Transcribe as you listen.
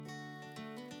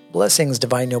Blessings,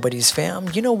 Divine Nobodies fam.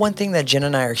 You know, one thing that Jen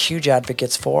and I are huge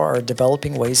advocates for are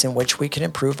developing ways in which we can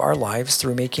improve our lives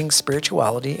through making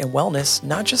spirituality and wellness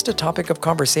not just a topic of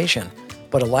conversation,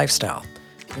 but a lifestyle.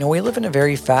 You know, we live in a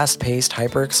very fast-paced,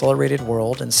 hyper-accelerated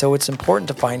world, and so it's important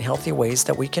to find healthy ways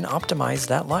that we can optimize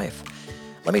that life.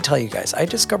 Let me tell you guys, I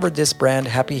discovered this brand,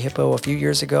 Happy Hippo, a few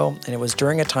years ago, and it was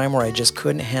during a time where I just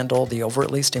couldn't handle the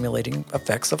overtly stimulating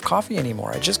effects of coffee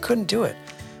anymore. I just couldn't do it.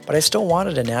 But I still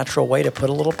wanted a natural way to put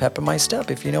a little pep in my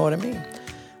step, if you know what I mean.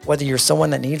 Whether you're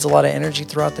someone that needs a lot of energy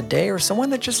throughout the day or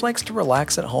someone that just likes to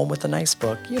relax at home with a nice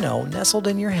book, you know, nestled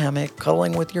in your hammock,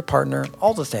 cuddling with your partner,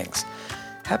 all the things.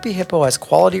 Happy Hippo has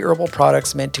quality herbal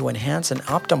products meant to enhance and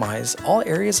optimize all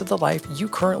areas of the life you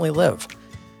currently live.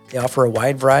 They offer a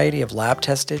wide variety of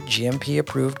lab-tested,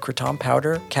 GMP-approved kratom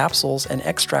powder, capsules, and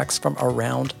extracts from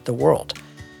around the world.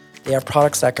 They have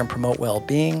products that can promote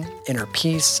well-being, inner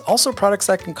peace, also products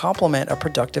that can complement a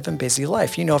productive and busy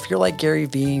life. You know, if you're like Gary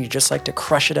Vee and you just like to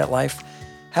crush it at life,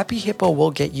 Happy Hippo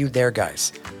will get you there,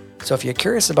 guys. So if you're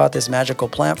curious about this magical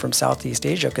plant from Southeast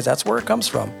Asia, because that's where it comes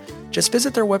from, just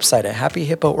visit their website at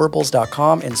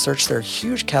happyhippoherbals.com and search their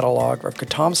huge catalog of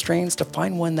kratom strains to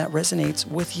find one that resonates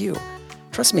with you.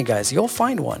 Trust me, guys, you'll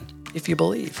find one if you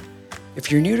believe. If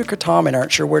you're new to kratom and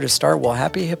aren't sure where to start, well,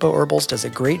 Happy Hippo Herbals does a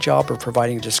great job of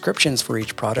providing descriptions for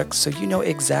each product so you know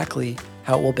exactly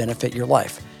how it will benefit your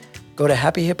life. Go to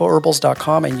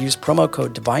happyhippoherbals.com and use promo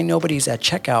code DivineNobodies at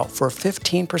checkout for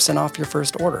 15% off your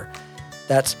first order.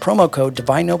 That's promo code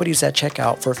DivineNobodies at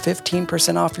checkout for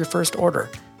 15% off your first order.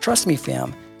 Trust me,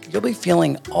 fam, you'll be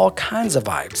feeling all kinds of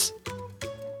vibes.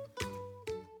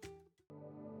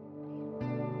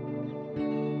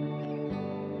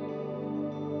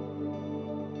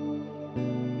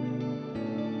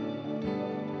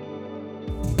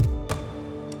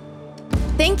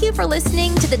 Thank you for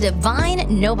listening to the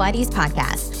Divine Nobodies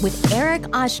podcast with Eric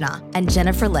Ajna and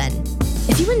Jennifer Lynn.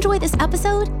 If you enjoyed this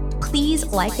episode, please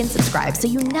like and subscribe so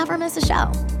you never miss a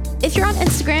show. If you're on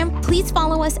Instagram, please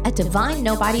follow us at Divine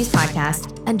Nobodies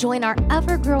Podcast and join our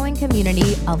ever-growing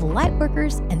community of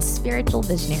lightworkers and spiritual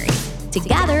visionaries.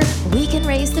 Together, we can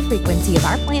raise the frequency of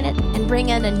our planet and bring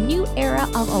in a new era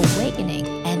of awakening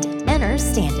and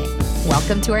understanding.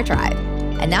 Welcome to our tribe.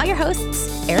 And now your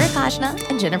hosts, Eric Ajna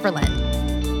and Jennifer Lynn.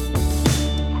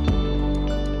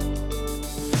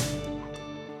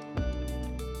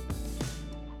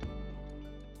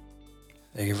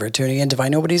 Thank you for tuning in to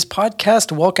Divine Nobodies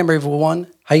podcast. Welcome, everyone.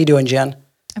 How you doing, Jen?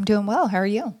 I'm doing well. How are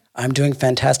you? I'm doing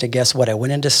fantastic. Guess what? I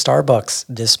went into Starbucks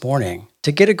this morning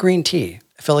to get a green tea.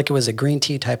 I felt like it was a green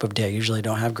tea type of day. I usually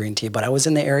don't have green tea, but I was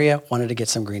in the area, wanted to get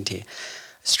some green tea.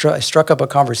 I struck up a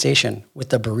conversation with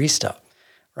the barista,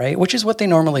 right? Which is what they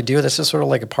normally do. This is sort of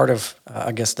like a part of,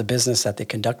 I guess, the business that they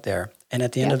conduct there. And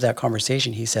at the end of that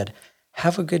conversation, he said,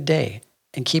 "Have a good day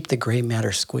and keep the gray matter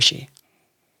squishy."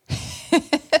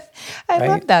 I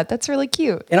love that. That's really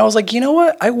cute. And I was like, you know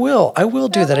what? I will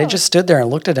do that. I just stood there and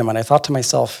looked at him and I thought to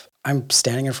myself, I'm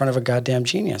standing in front of a goddamn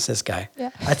genius, this guy.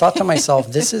 Yeah. I thought to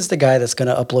myself, this is the guy that's going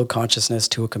to upload consciousness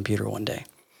to a computer one day.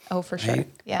 Oh, for sure.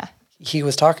 Yeah. He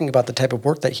was talking about the type of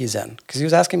work that he's in because he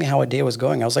was asking me how a day was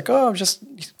going. I was like, oh, I'm just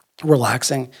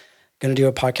relaxing, going to do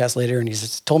a podcast later. And he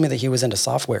told me that he was into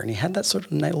software and he had that sort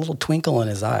of nice little twinkle in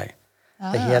his eye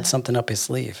that he had something up his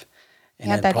sleeve. And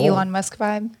he had that Elon Musk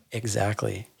vibe?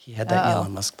 Exactly. He had that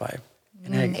Elon Musk vibe.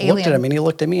 And I looked at him and he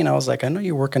looked at me and I was like, I know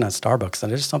you're working at Starbucks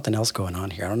and there's something else going on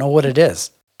here. I don't know what it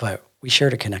is, but we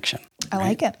shared a connection. I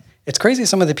like it. It's crazy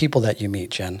some of the people that you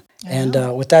meet, Jen.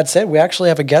 And with that said, we actually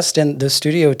have a guest in the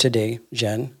studio today,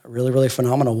 Jen, a really, really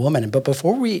phenomenal woman. But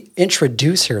before we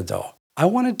introduce her, though, I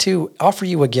wanted to offer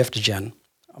you a gift, Jen.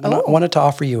 I wanted to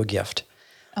offer you a gift.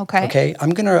 Okay. Okay.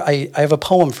 I have a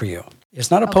poem for you. It's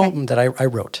not a poem that I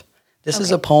wrote. This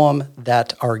is a poem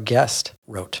that our guest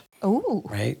wrote. Oh.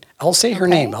 Right? I'll say her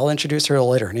name. I'll introduce her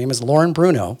later. Her name is Lauren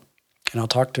Bruno, and I'll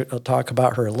talk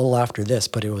about her a little after this.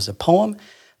 But it was a poem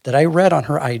that I read on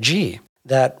her IG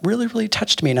that really, really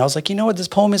touched me. And I was like, you know what? This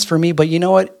poem is for me, but you know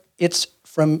what? It's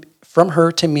from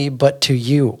her to me, but to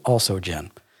you also, Jen.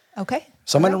 Okay.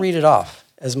 So I'm going to read it off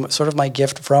as sort of my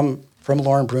gift from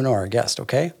Lauren Bruno, our guest,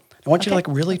 okay? I want you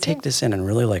to really take this in and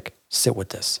really sit with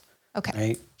this. Okay.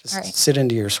 Right? Just sit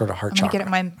into your sort of heart chakra. I'm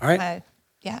going to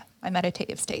get in my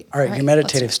meditative state. All right, your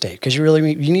meditative state. Because you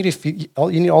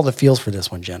need all the feels for this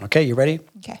one, Jen. Okay, you ready?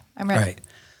 Okay, I'm ready. All right.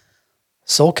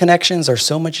 Soul connections are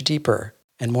so much deeper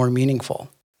and more meaningful.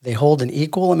 They hold an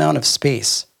equal amount of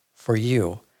space for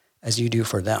you as you do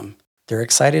for them. They're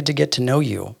excited to get to know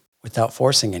you without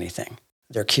forcing anything.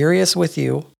 They're curious with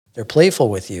you, they're playful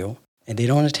with you, and they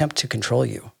don't attempt to control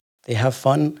you. They have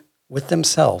fun with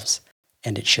themselves,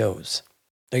 and it shows.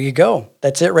 There you go.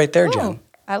 That's it right there, Oh, Jen.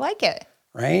 I like it.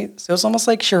 Right? So it's almost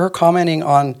like her commenting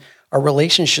on our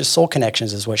relationship, soul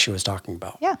connections is what she was talking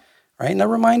about. Yeah. Right? And that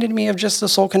reminded me of just the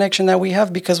soul connection that we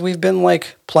have because we've been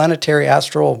like planetary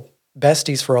astral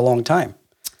besties for a long time.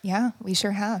 Yeah, we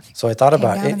sure have. So I thought Came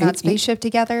about down it. in that spaceship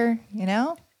together, you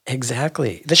know?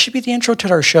 Exactly. This should be the intro to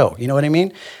our show. You know what I mean?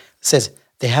 It says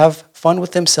they have fun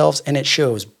with themselves and it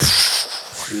shows.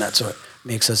 And that's what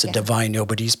makes us a Divine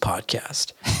Nobodies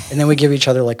podcast. And then we give each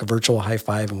other like a virtual high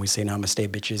five and we say namaste,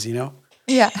 bitches, you know?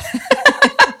 Yeah.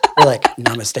 We're like,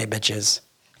 namaste, bitches,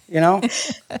 you know?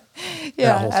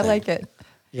 Yeah, whole I thing. like it.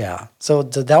 Yeah. So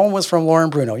that one was from Lauren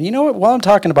Bruno. You know what? While I'm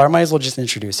talking about it, I might as well just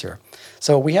introduce her.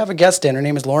 So we have a guest in. Her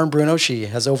name is Lauren Bruno. She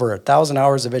has over 1,000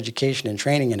 hours of education and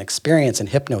training and experience in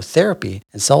hypnotherapy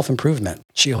and self-improvement.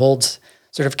 She holds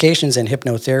certifications in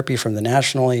hypnotherapy from the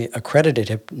nationally accredited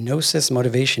Hypnosis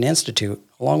Motivation Institute,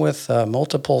 along with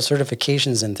multiple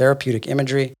certifications in therapeutic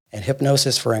imagery and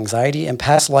hypnosis for anxiety and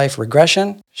past life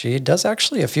regression. She does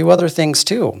actually a few other things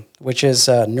too, which is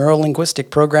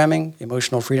neuro-linguistic programming,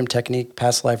 emotional freedom technique,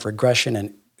 past life regression,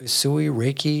 and Usui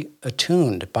Reiki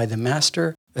attuned by the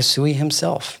master Usui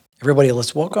himself. Everybody,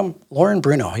 let's welcome Lauren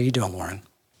Bruno. How you doing, Lauren?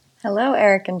 Hello,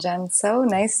 Eric and Jen. So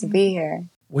nice to be here.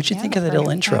 What'd you Yeah, think of that great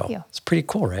little to have intro? you. It's pretty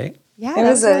cool, right? Yeah, It that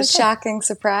was a really good. shocking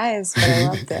surprise, but I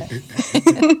loved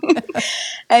it.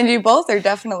 And you both are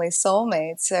definitely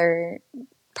soulmates, or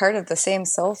part of the same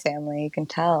soul family, you can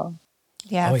tell.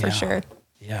 Yeah, Oh, for yeah. sure.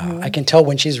 Yeah, I can tell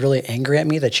when she's really angry at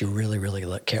me that she really, really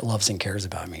loves and cares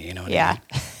about me. You know what I Yeah.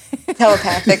 mean?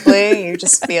 Telepathically, you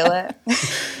just feel it.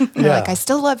 You're like, I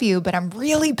still love you, but I'm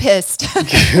really pissed.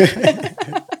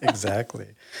 Exactly.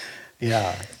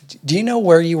 Yeah. Do you know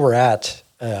where you were at?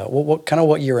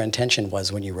 What your intention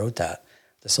was when you wrote that,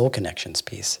 the Soul Connections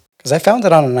piece? Because I found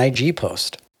it on an IG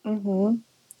post.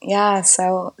 Yeah,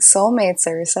 so soulmates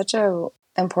are such a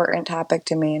important topic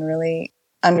to me, and really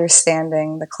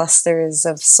understanding the clusters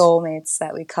of soulmates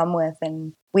that we come with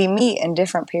and we meet in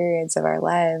different periods of our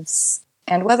lives,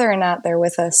 and whether or not they're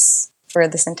with us for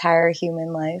this entire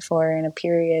human life or in a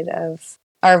period of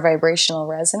our vibrational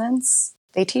resonance,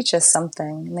 they teach us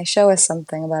something and they show us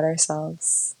something about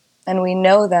ourselves, and we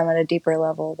know them at a deeper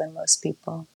level than most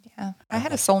people. Yeah. I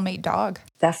had a soulmate dog,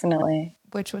 Definitely.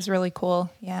 which was really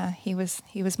cool. Yeah, he was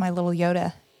my little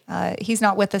Yoda. He's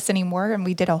not with us anymore, and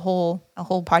we did a whole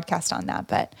podcast on that.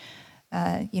 But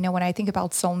when I think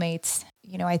about soulmates,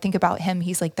 I think about him.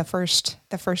 He's like the first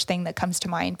thing that comes to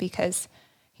mind, because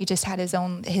he just had his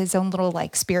own little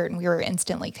like spirit, and we were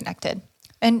instantly connected.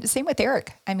 And same with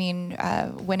Eric. I mean,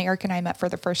 when Eric and I met for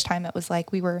the first time, it was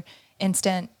like we were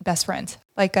instant best friends,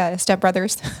 like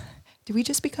stepbrothers. Did we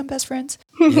just become best friends?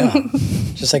 Yeah.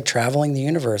 Just like traveling the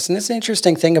universe. And it's an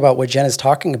interesting thing about what Jen is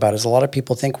talking about is a lot of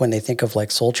people think when they think of like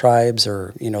soul tribes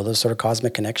or, those sort of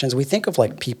cosmic connections, we think of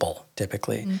like people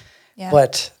typically. Mm-hmm. Yeah.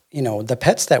 But, the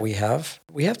pets that we have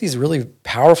these really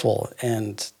powerful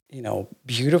and,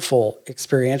 beautiful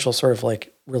experiential sort of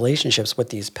like relationships with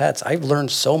these pets. I've learned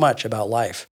so much about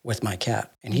life with my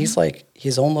cat. And he's like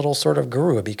his own little sort of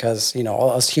guru because, all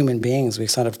us human beings, we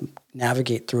sort of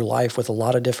navigate through life with a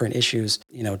lot of different issues,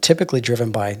 typically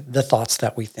driven by the thoughts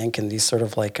that we think and these sort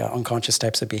of like unconscious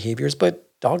types of behaviors. But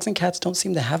dogs and cats don't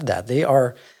seem to have that. They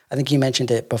are, I think you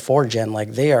mentioned it before, Jen,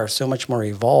 like they are so much more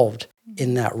evolved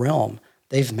in that realm.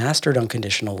 They've mastered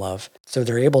unconditional love. So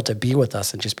they're able to be with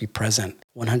us and just be present,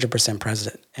 100%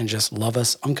 present, and just love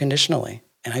us unconditionally.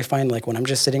 And I find like when I'm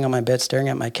just sitting on my bed staring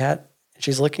at my cat, and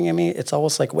she's looking at me, it's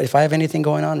almost like if I have anything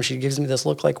going on, she gives me this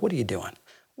look like, what are you doing?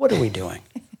 What are we doing?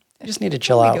 I just need to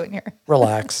chill What are out, we doing here?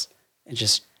 relax, and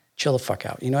just chill the fuck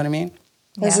out. You know what I mean?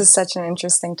 This Yeah. is such an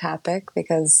interesting topic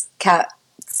because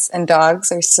cats and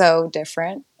dogs are so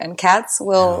different, and cats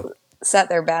will set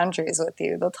their boundaries with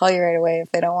you. They'll tell you right away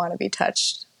if they don't want to be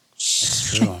touched.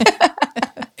 It's true.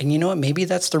 And you know what? Maybe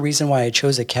that's the reason why I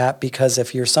chose a cat, because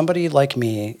if you're somebody like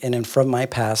me, and then from my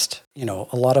past, a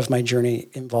lot of my journey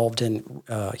involved in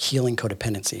healing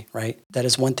codependency, right? That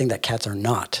is one thing that cats are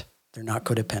not. They're not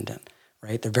codependent,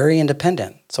 right? They're very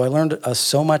independent. So I learned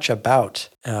so much about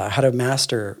how to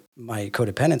master my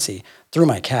codependency through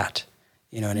my cat.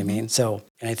 You know what I mean? So,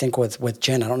 and I think with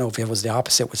Jen, I don't know if it was the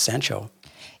opposite with Sancho.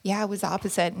 Yeah, it was the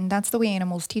opposite. And that's the way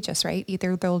animals teach us, right?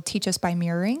 Either they'll teach us by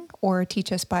mirroring or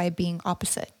teach us by being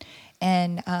opposite.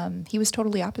 And he was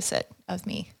totally opposite of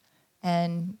me.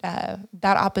 And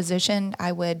that opposition,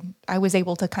 I was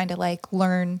able to kind of like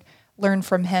learn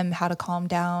from him how to calm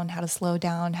down, how to slow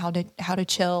down, how to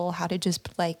chill, how to just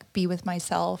like be with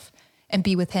myself and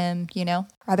be with him,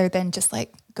 rather than just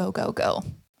like go, go, go.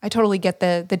 I totally get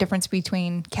the difference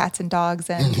between cats and dogs,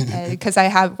 and because I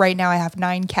have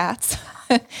 9 cats.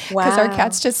 Because our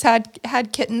cats just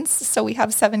had kittens, so we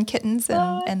have 7 kittens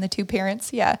and the 2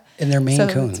 parents. Yeah, And they're Maine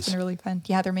Coons. It's been really fun.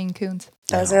 Yeah, they're Maine Coons.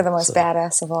 Those are the most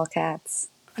badass of all cats.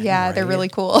 Yeah, know, they're right? really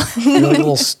cool. They're like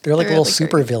little really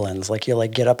super great. villains. Like you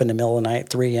like get up in the middle of the night,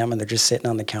 3 a.m., and they're just sitting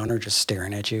on the counter, just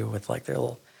staring at you with like their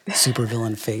little super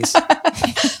villain face.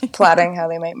 Plotting how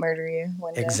they might murder you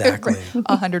one day. Exactly.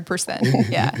 100%.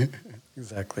 Yeah.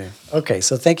 Exactly. Okay,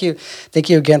 so thank you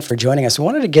again for joining us. We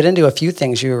wanted to get into a few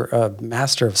things. You're a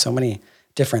master of so many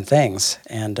different things,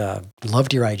 and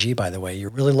loved your IG, by the way. You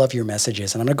really love your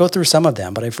messages, and I'm going to go through some of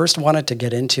them, but I first wanted to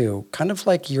get into kind of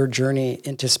like your journey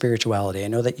into spirituality. I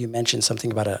know that you mentioned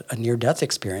something about a near-death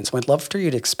experience. I'd love for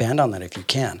you to expand on that if you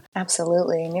can.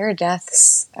 Absolutely. Near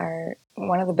deaths are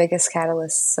one of the biggest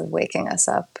catalysts of waking us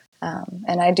up.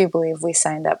 And I do believe we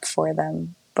signed up for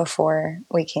them before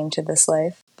we came to this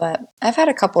life. But I've had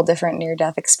a couple different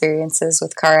near-death experiences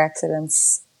with car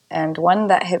accidents. And one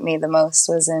that hit me the most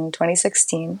was in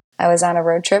 2016. I was on a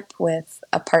road trip with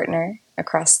a partner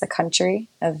across the country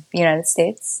of the United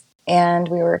States. And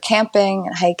we were camping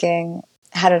and hiking,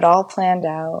 had it all planned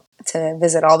out to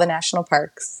visit all the national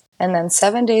parks. And then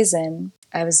 7 days in,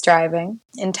 I was driving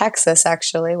in Texas,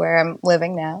 actually, where I'm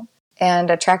living now. And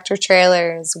a tractor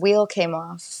trailer's wheel came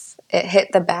off. It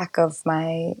hit the back of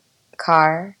my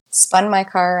car, spun my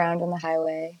car around on the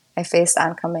highway. I faced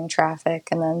oncoming traffic,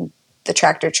 and then the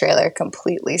tractor trailer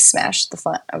completely smashed the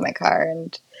front of my car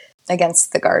and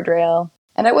against the guardrail.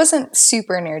 And it wasn't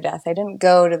super near death. I didn't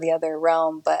go to the other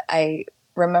realm, but I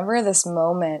remember this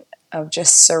moment of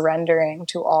just surrendering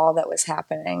to all that was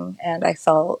happening. And I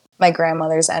felt my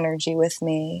grandmother's energy with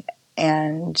me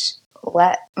and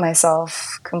let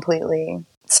myself completely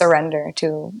surrender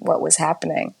to what was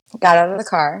happening. Got out of the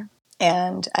car,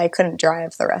 and I couldn't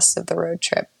drive the rest of the road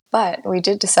trip. But we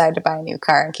did decide to buy a new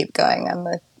car and keep going on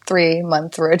the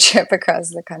 3-month road trip across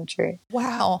the country.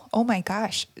 Wow. Oh my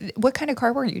gosh. What kind of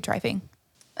car were you driving?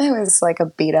 It was like a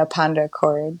beat-up Honda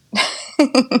Accord.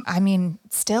 I mean,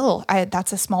 still,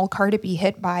 that's a small car to be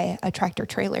hit by a tractor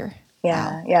trailer.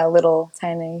 Yeah, a little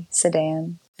tiny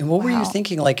sedan. And what were you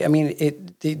thinking? Like, I mean,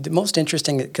 the most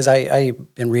interesting, because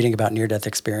I've been reading about near-death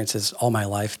experiences all my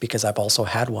life because I've also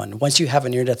had one. Once you have a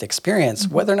near-death experience,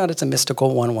 whether or not it's a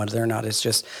mystical one, whether or not it's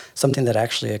just something that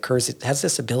actually occurs, it has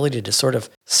this ability to sort of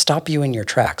stop you in your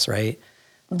tracks, right?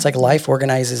 It's like life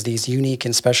organizes these unique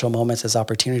and special moments as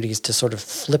opportunities to sort of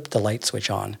flip the light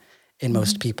switch on in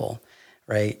most people.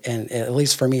 Right. And at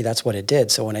least for me, that's what it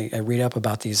did. So when I read up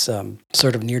about these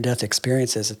sort of near-death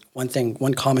experiences,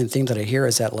 one common theme that I hear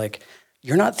is that, like,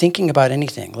 you're not thinking about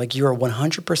anything. Like, you're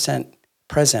 100%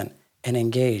 present and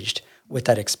engaged with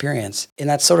that experience. And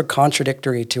that's sort of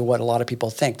contradictory to what a lot of people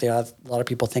think. A lot of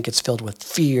people think it's filled with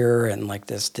fear and like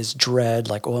this dread,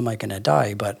 like, oh, am I going to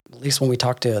die? But at least when we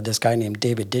talked to this guy named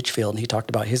David Ditchfield, and he talked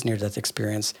about his near-death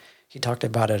experience, he talked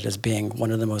about it as being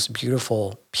one of the most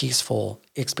beautiful, peaceful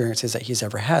experiences that he's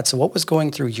ever had. So what was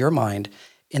going through your mind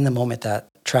in the moment that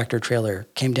tractor trailer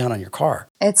came down on your car?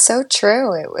 It's so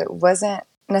true. It wasn't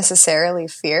necessarily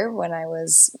fear when I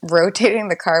was rotating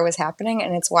the car was happening.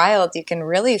 And it's wild. You can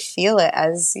really feel it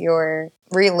as you're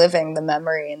reliving the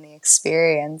memory and the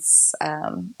experience.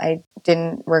 I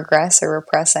didn't regress or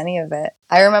repress any of it.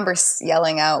 I remember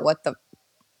yelling out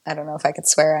I don't know if I could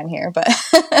swear on here, but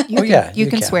You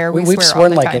can swear. We've swear sworn all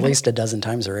the like time. at least a dozen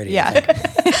times already. Yeah.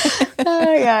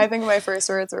 I think my first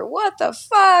words were, "What the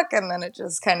fuck?" And then it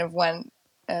just kind of went.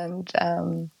 And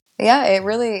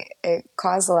it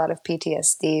caused a lot of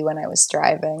PTSD when I was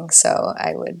driving. So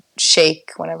I would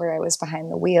shake whenever I was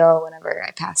behind the wheel, whenever I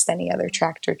passed any other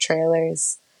tractor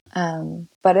trailers.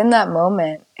 But in that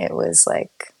moment, it was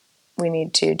like, we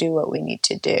need to do what we need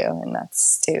to do. And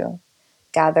that's to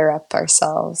gather up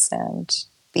ourselves and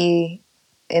be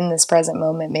in this present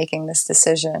moment, making this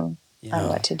decision on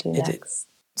what to do next.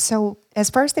 So as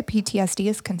far as the PTSD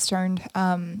is concerned,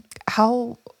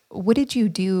 what did you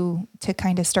do to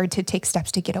kind of start to take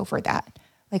steps to get over that?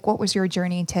 Like, what was your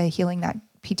journey to healing that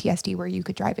PTSD where you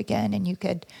could drive again and you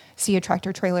could see a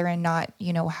tractor trailer and not,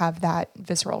 have that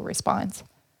visceral response?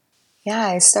 Yeah,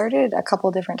 I started a couple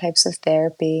different types of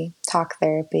therapy, talk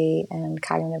therapy and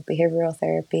cognitive behavioral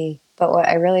therapy. But what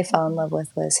I really fell in love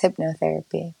with was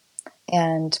hypnotherapy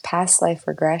and past life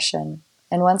regression.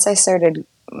 And once I started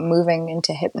moving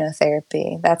into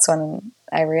hypnotherapy, that's when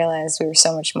I realized we were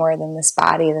so much more than this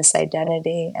body, this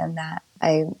identity, and that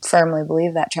I firmly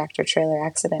believe that tractor trailer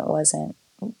accident wasn't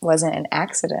an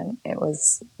accident. It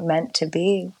was meant to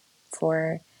be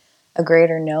for a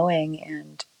greater knowing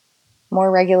and more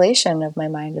regulation of my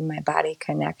mind and my body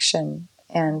connection.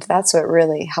 And that's what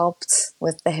really helped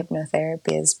with the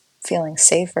hypnotherapy, is feeling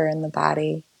safer in the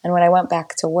body. And when I went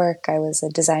back to work, I was a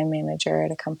design manager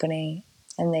at a company,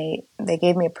 and they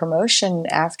gave me a promotion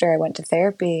after I went to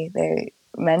therapy. They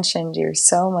mentioned, you're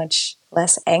so much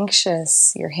less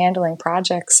anxious, you're handling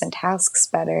projects and tasks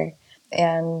better.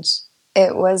 And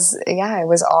it was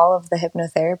all of the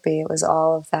hypnotherapy. It was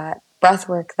all of that breath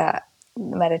work, that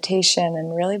meditation,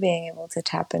 and really being able to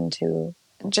tap into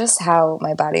just how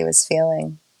my body was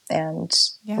feeling and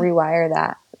rewire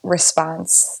that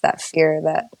response, that fear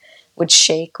that would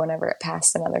shake whenever it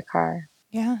passed another car.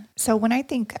 Yeah. So when I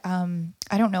think,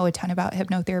 I don't know a ton about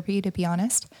hypnotherapy, to be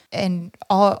honest. And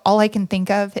all I can think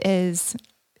of is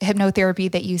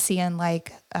hypnotherapy that you see in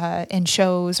like in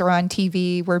shows or on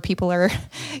TV where people are,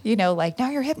 like, now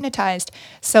you're hypnotized.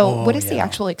 So what is the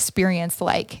actual experience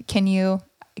like? Can you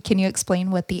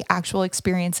explain what the actual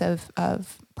experience of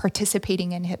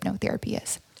participating in hypnotherapy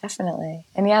is? Definitely.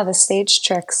 And the stage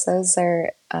tricks, those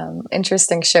are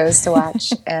interesting shows to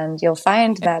watch. And you'll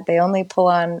find that they only pull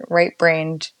on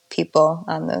right-brained people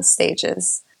on those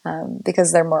stages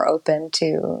because they're more open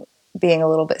to being a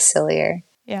little bit sillier.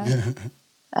 Yeah.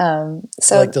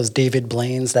 So like those David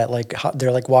Blaine's that like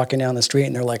they're like walking down the street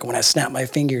and they're like, when I snap my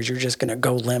fingers, you're just gonna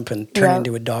go limp and turn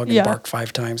into a dog and bark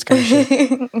 5 times kind of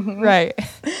shit. Right.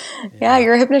 Yeah,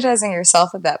 you're hypnotizing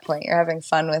yourself at that point. You're having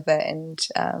fun with it,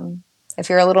 and if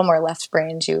you're a little more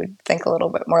left-brained, you would think a little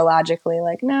bit more logically,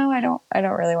 like, no, I don't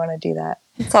really want to do that.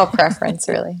 It's all preference,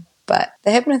 really. But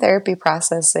the hypnotherapy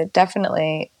process, it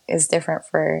definitely is different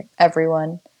for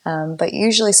everyone. But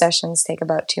usually sessions take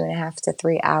about 2.5 to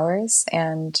 3 hours,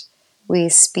 and we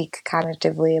speak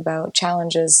cognitively about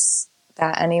challenges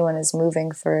that anyone is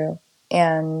moving through.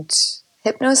 And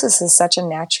hypnosis is such a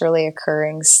naturally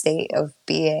occurring state of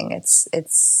being.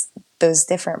 It's those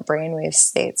different brainwave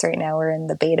states. Right now we're in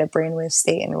the beta brainwave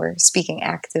state and we're speaking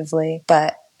actively,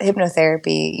 but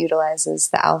hypnotherapy utilizes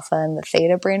the alpha and the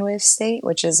theta brainwave state,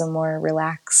 which is a more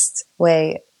relaxed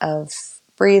way of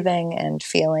breathing and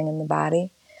feeling in the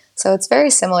body. So it's very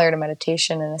similar to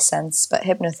meditation in a sense, but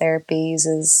hypnotherapy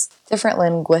uses different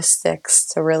linguistics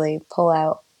to really pull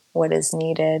out what is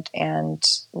needed and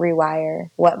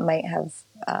rewire what might have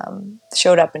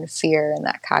showed up in fear in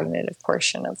that cognitive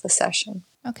portion of the session.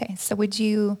 Okay. So would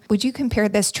you compare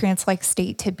this trance-like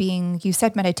state to being, you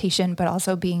said meditation, but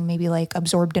also being maybe like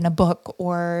absorbed in a book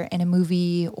or in a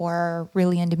movie or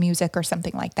really into music or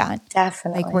something like that?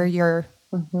 Definitely. Like where you're...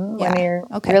 When you're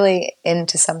really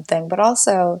into something. But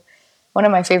also, one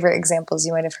of my favorite examples,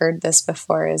 you might have heard this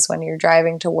before, is when you're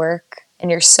driving to work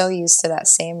and you're so used to that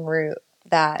same route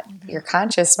that your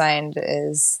conscious mind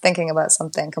is thinking about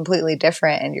something completely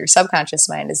different and your subconscious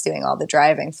mind is doing all the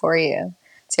driving for you.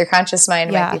 So your conscious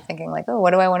mind might be thinking like, oh,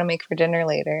 what do I want to make for dinner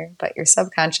later? But your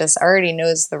subconscious already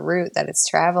knows the route that it's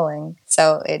traveling.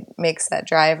 So it makes that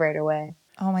drive right away.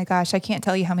 Oh my gosh, I can't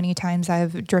tell you how many times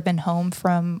I've driven home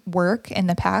from work in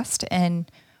the past, and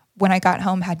when I got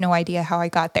home, had no idea how I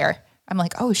got there. I'm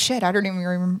like, oh shit, I don't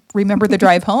even remember the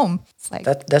drive home. It's like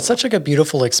that's such like a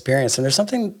beautiful experience, and there's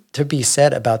something to be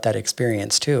said about that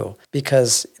experience too,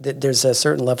 because there's a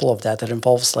certain level of that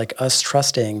involves like us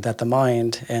trusting that the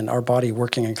mind and our body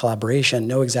working in collaboration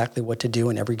know exactly what to do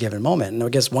in every given moment. And I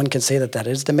guess one could say that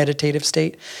is the meditative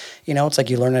state. It's like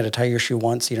you learn how to tie your shoe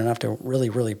once. You don't have to really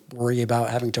worry about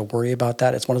having to worry about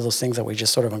that. It's one of those things that we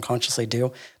just sort of unconsciously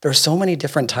do. There are so many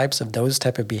different types of those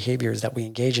type of behaviors that we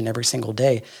engage in every single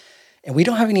day. And we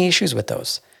don't have any issues with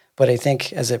those. But I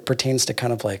think as it pertains to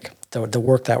kind of like the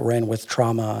work that we're in with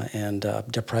trauma and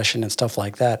depression and stuff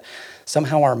like that,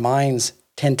 somehow our minds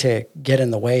tend to get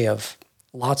in the way of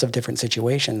lots of different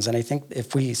situations. And I think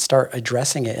if we start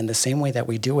addressing it in the same way that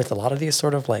we do with a lot of these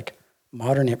sort of like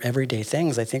modern everyday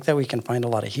things, I think that we can find a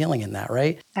lot of healing in that,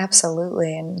 right?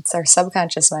 Absolutely. And it's our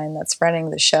subconscious mind that's running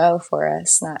the show for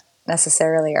us, not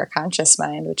necessarily our conscious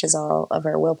mind, which is all of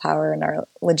our willpower and our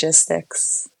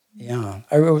logistics. Yeah,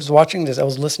 I was watching this. I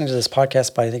was listening to this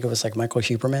podcast by, I think it was like Michael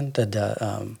Huberman,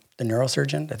 the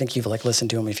neurosurgeon. I think you've like listened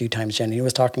to him a few times, Jen. He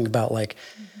was talking about like,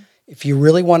 if you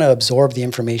really want to absorb the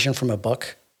information from a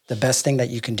book, the best thing that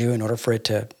you can do in order for it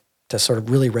to sort of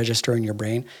really register in your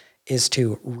brain is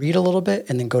to read a little bit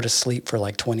and then go to sleep for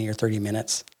like 20 or 30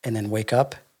 minutes and then wake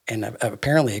up. And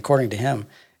apparently, according to him,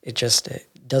 it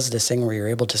does this thing where you're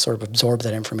able to sort of absorb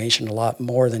that information a lot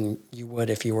more than you would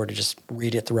if you were to just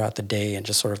read it throughout the day and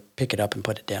just sort of pick it up and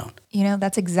put it down.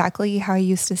 That's exactly how I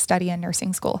used to study in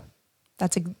nursing school.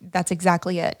 That's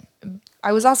exactly it.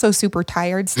 I was also super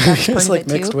tired. So that's it's like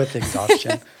mixed too. With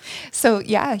exhaustion. So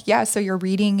yeah. So you're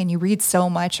reading and you read so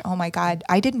much. Oh my God.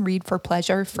 I didn't read for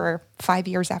pleasure for 5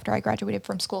 years after I graduated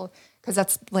from school because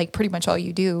that's like pretty much all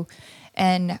you do.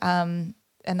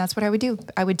 And that's what I would do.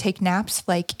 I would take naps,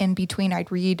 like in between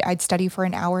I'd study for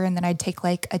an hour, and then I'd take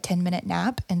like a 10-minute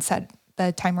nap and set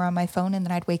the timer on my phone. And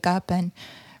then I'd wake up and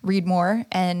read more.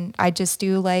 And I'd just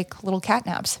do like little cat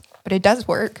naps, but it does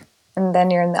work. And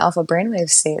then you're in the alpha brainwave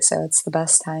state. So it's the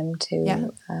best time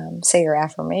to say your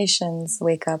affirmations,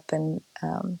 wake up and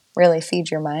really feed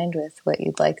your mind with what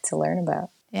you'd like to learn about.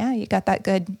 Yeah, you got that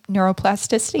good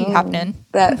neuroplasticity happening.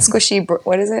 That squishy,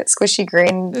 what is it? Squishy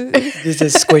grain. This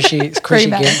is squishy gray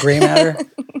matter.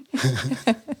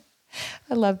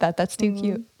 I love that. That's too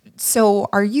cute. So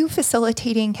are you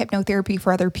facilitating hypnotherapy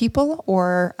for other people,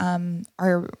 or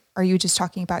are you just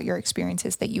talking about your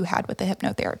experiences that you had with the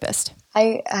hypnotherapist?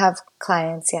 I have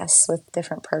clients, yes, with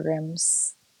different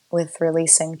programs with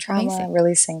releasing trauma, Amazing.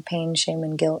 Releasing pain, shame,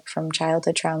 and guilt from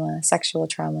childhood trauma, sexual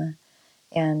trauma,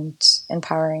 and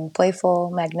empowering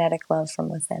playful, magnetic love from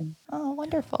within. Oh,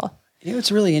 wonderful. You know,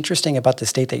 what's really interesting about the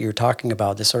state that you're talking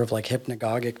about, this sort of like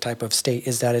hypnagogic type of state,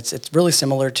 is that it's really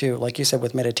similar to, like you said,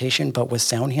 with meditation, but with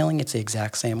sound healing, it's the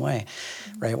exact same way,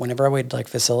 right? Whenever I would like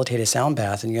facilitate a sound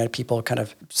bath and you had people kind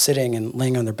of sitting and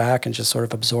laying on their back and just sort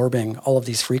of absorbing all of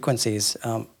these frequencies,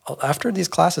 after these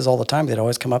classes all the time, they'd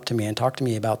always come up to me and talk to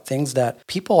me about things that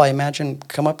people, I imagine,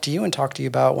 come up to you and talk to you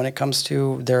about when it comes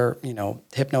to their,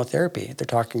 hypnotherapy. They're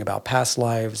talking about past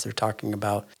lives. They're talking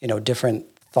about, different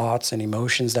thoughts and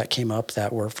emotions that came up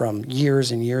that were from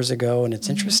years and years ago. And it's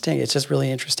interesting. It's just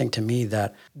really interesting to me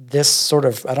that this sort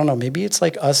of, I don't know, maybe it's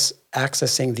like us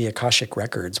accessing the Akashic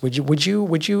records. Do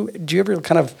you ever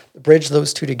kind of bridge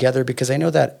those two together? Because I know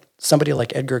that somebody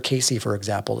like Edgar Cayce, for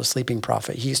example, the sleeping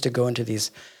prophet, he used to go into these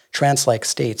trance-like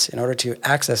states in order to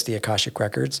access the Akashic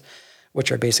records, which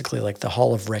are basically like the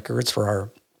hall of records for our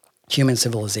human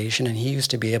civilization. And he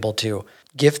used to be able to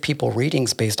give people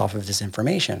readings based off of this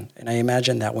information. And I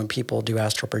imagine that when people do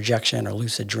astral projection or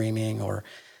lucid dreaming or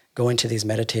go into these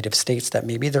meditative states, that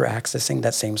maybe they're accessing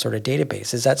that same sort of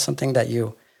database. Is that something that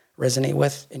you resonate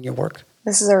with in your work?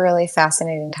 This is a really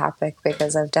fascinating topic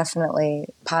because I've definitely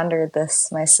pondered this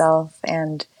myself,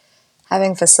 and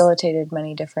having facilitated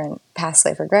many different past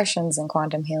life regressions and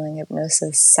quantum healing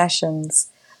hypnosis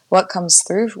sessions, what comes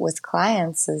through with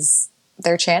clients is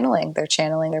they're channeling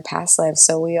their past lives.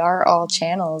 So we are all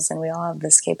channels, and we all have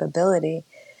this capability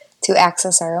to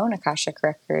access our own Akashic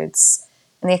records.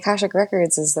 And the Akashic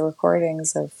records is the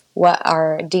recordings of what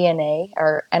our DNA,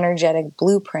 our energetic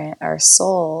blueprint, our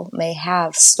soul may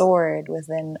have stored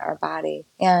within our body.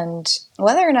 And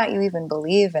whether or not you even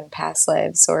believe in past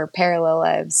lives or parallel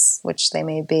lives, which they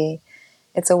may be,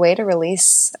 it's a way to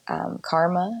release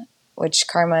karma, which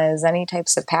karma is any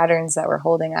types of patterns that we're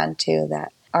holding on to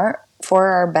that aren't for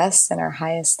our best and our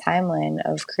highest timeline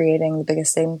of creating the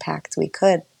biggest impact we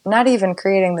could. Not even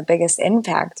creating the biggest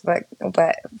impact,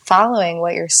 but following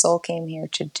what your soul came here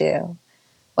to do,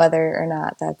 whether or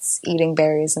not that's eating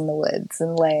berries in the woods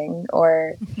and laying,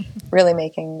 or really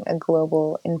making a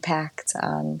global impact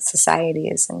on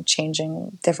societies and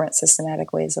changing different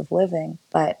systematic ways of living.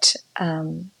 But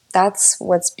that's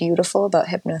what's beautiful about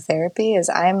hypnotherapy, is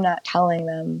I'm not telling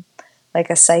them like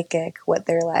a psychic what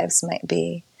their lives might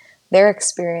be. They're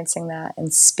experiencing that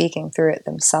and speaking through it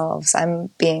themselves. I'm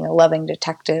being a loving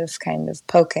detective, kind of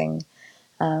poking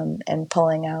and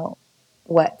pulling out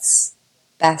what's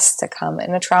best to come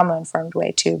in a trauma-informed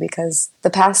way too, because the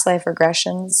past life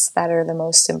regressions that are the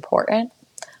most important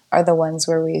are the ones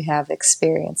where we have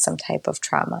experienced some type of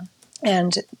trauma.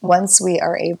 And once we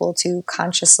are able to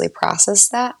consciously process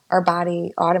that, our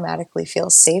body automatically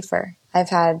feels safer.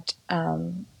 I've had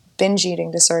binge eating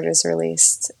disorders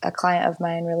released. A client of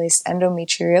mine released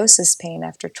endometriosis pain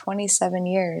after 27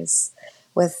 years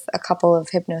with a couple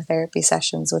of hypnotherapy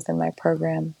sessions within my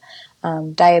program.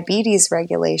 Diabetes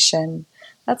regulation.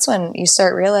 That's when you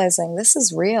start realizing this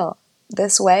is real.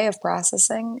 This way of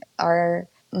processing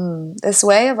this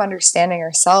way of understanding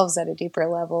ourselves at a deeper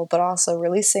level, but also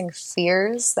releasing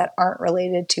fears that aren't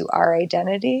related to our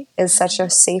identity, is such a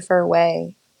safer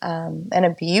way and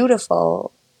a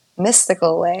beautiful,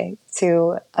 mystical way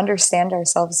to understand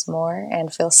ourselves more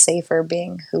and feel safer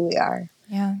being who we are.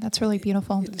 Yeah, that's really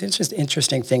beautiful. It's just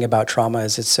interesting thing about trauma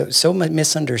is it's so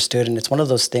misunderstood, and it's one of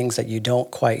those things that you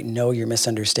don't quite know you're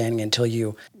misunderstanding until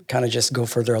you kind of just go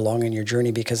further along in your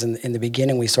journey, because in the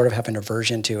beginning we sort of have an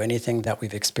aversion to anything that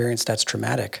we've experienced that's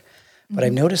traumatic. But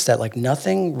I've noticed that like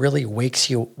nothing really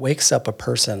wakes up a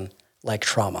person like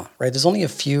trauma, right? There's only a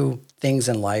few things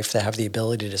in life that have the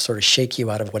ability to sort of shake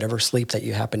you out of whatever sleep that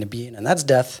you happen to be in, and that's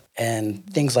death and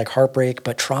things like heartbreak.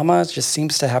 But trauma just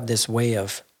seems to have this way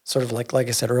of sort of like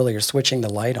I said earlier, switching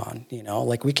the light on,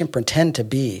 like we can pretend to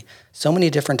be so many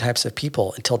different types of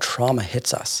people until trauma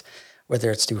hits us, whether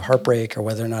it's through heartbreak or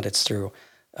whether or not it's through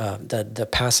the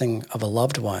passing of a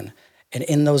loved one. And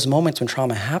in those moments when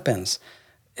trauma happens,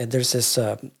 there's this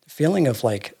feeling of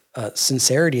like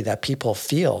sincerity that people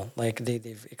feel like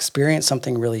they've experienced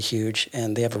something really huge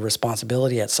and they have a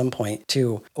responsibility at some point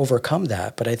to overcome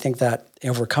that. But I think that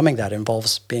overcoming that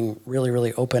involves being really,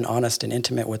 really open, honest, and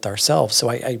intimate with ourselves. So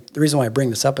the reason why I bring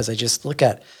this up is I just look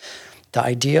at the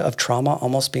idea of trauma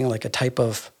almost being like a type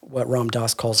of what Ram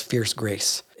Dass calls fierce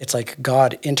grace. It's like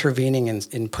God intervening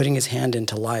and putting his hand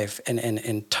into life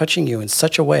and touching you in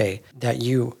such a way that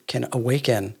you can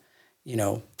awaken,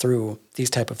 through these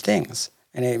type of things.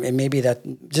 And it may be that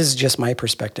this is just my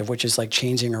perspective, which is like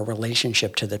changing our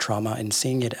relationship to the trauma and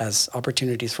seeing it as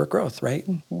opportunities for growth, right?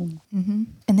 Mm-hmm. Mm-hmm.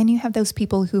 And then you have those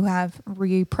people who have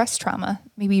repressed trauma,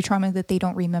 maybe trauma that they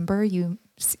don't remember. You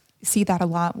see that a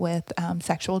lot with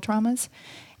sexual traumas.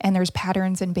 And there's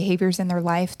patterns and behaviors in their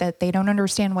life that they don't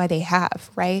understand why they have,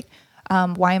 right?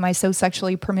 Why am I so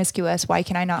sexually promiscuous? Why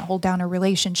can I not hold down a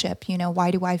relationship?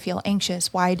 Why do I feel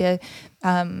anxious? Why do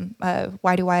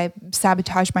I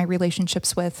sabotage my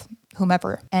relationships with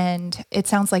whomever? And it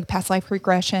sounds like past life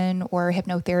regression or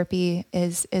hypnotherapy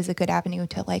is a good avenue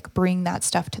to like bring that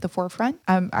stuff to the forefront.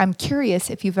 I'm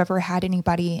curious if you've ever had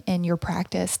anybody in your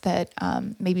practice that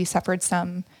maybe suffered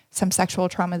some sexual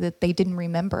trauma that they didn't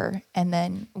remember and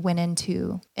then went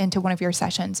into one of your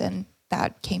sessions and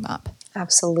that came up.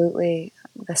 Absolutely.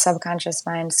 The subconscious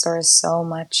mind stores so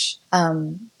much.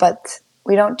 But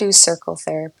we don't do circle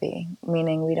therapy,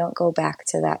 meaning we don't go back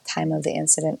to that time of the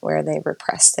incident where they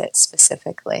repressed it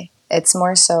specifically. It's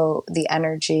more so the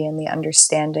energy and the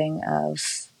understanding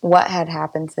of what had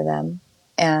happened to them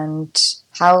and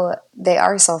how they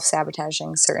are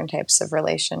self-sabotaging certain types of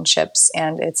relationships,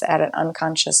 and it's at an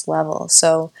unconscious level.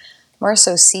 So more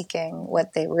so seeking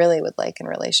what they really would like in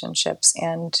relationships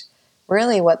and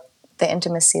really what the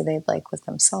intimacy they'd like with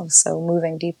themselves. So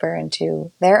moving deeper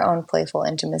into their own playful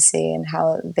intimacy and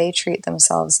how they treat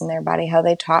themselves in their body, how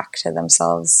they talk to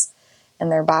themselves in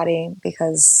their body,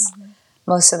 because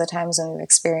most of the times when we've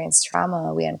experienced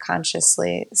trauma, we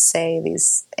unconsciously say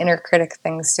these inner critic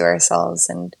things to ourselves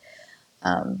and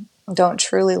don't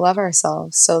truly love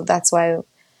ourselves. So that's why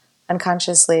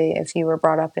unconsciously, if you were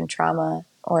brought up in trauma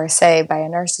or say by a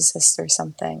narcissist or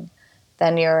something,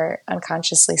 then you're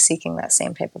unconsciously seeking that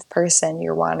same type of person.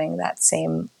 You're wanting that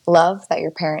same love that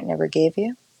your parent never gave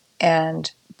you.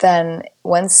 And then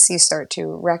once you start to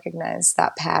recognize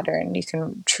that pattern, you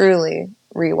can truly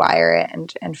rewire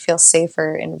it and feel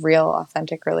safer in real,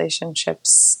 authentic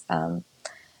relationships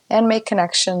and make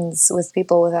connections with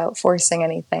people without forcing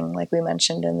anything, like we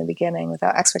mentioned in the beginning,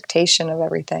 without expectation of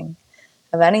everything,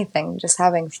 of anything, just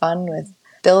having fun with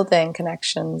building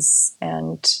connections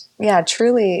and,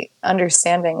 truly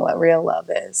understanding what real love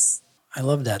is. I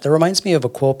love that. That reminds me of a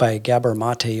quote by Gabor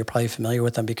Mate. You're probably familiar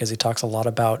with him because he talks a lot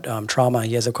about trauma.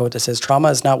 He has a quote that says, "Trauma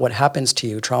is not what happens to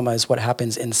you. Trauma is what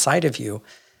happens inside of you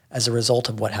as a result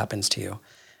of what happens to you."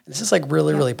 And this is like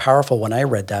really, really powerful when I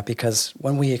read that, because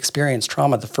when we experience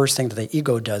trauma, the first thing that the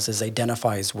ego does is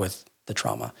identifies with the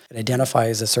trauma. It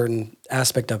identifies a certain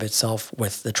aspect of itself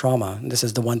with the trauma. And this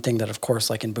is the one thing that, of course,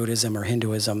 like in Buddhism or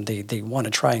Hinduism, they want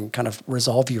to try and kind of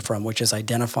resolve you from, which is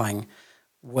identifying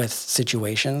with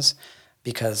situations,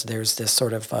 because there's this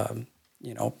sort of,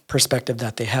 perspective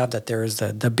that they have that there is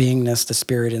the beingness, the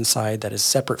spirit inside that is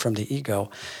separate from the ego.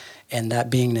 And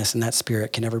that beingness and that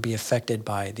spirit can never be affected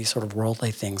by these sort of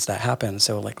worldly things that happen.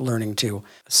 So like learning to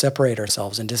separate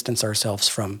ourselves and distance ourselves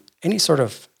from any sort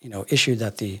of, issue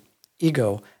that the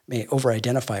ego may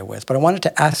over-identify with. But I wanted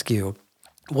to ask you,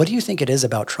 what do you think it is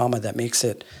about trauma that makes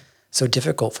it so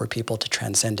difficult for people to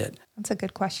transcend it? That's a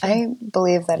good question. I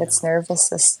believe that it's nervous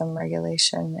system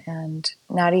regulation and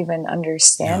not even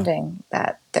understanding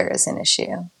that there is an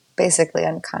issue. Basically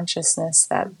unconsciousness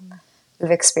that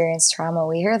we've experienced trauma.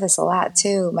 We hear this a lot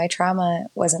too. My trauma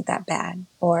wasn't that bad.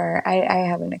 Or I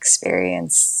haven't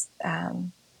experienced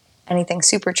anything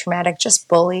super traumatic, just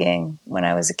bullying when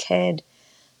I was a kid.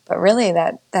 But really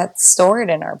that's stored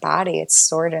in our body. It's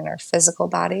stored in our physical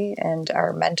body and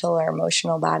our mental or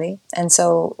emotional body. And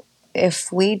so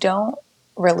if we don't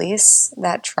release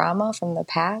that trauma from the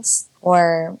past,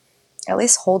 or at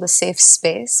least hold a safe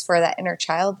space for that inner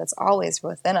child that's always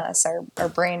within us, our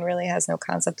brain really has no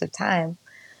concept of time,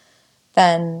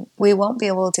 then we won't be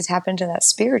able to tap into that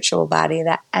spiritual body,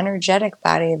 that energetic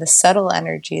body, the subtle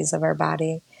energies of our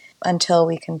body, until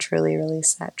we can truly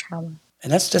release that trauma.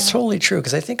 And that's totally true,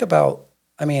 because I think about,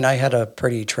 I had a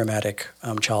pretty traumatic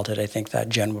childhood. I think that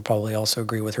Jen would probably also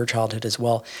agree with her childhood as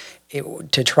well.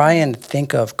 To try and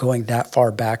think of going that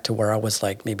far back to where I was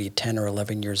like maybe 10 or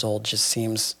 11 years old just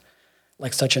seems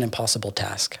like such an impossible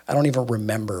task. I don't even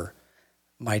remember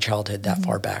my childhood that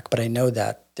far back, but I know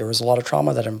that there was a lot of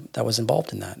trauma that was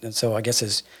involved in that. And so I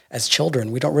guess as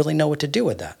children, we don't really know what to do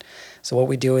with that. So what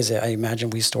we do is, I imagine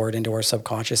we store it into our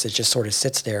subconscious. It just sort of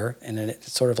sits there, and then it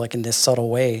sort of like in this subtle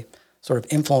way sort of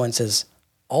influences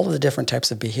all of the different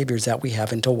types of behaviors that we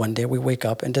have until one day we wake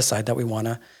up and decide that we want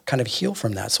to kind of heal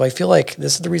from that. So I feel like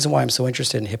this is the reason why I'm so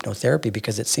interested in hypnotherapy,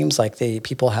 because it seems like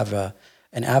people have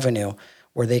an avenue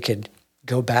where they could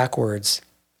go backwards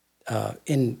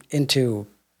into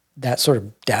that sort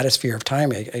of data sphere of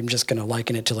time. I'm just going to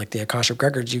liken it to like the Akashic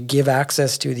Records. You give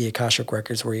access to the Akashic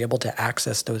Records where you're able to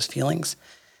access those feelings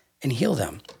and heal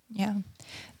them. Yeah.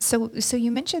 So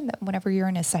you mentioned that whenever you're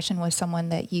in a session with someone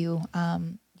that you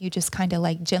just kind of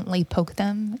like gently poke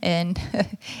them in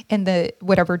the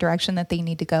whatever direction that they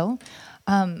need to go.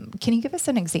 Can you give us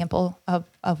an example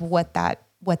of what that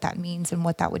means and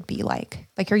what that would be like?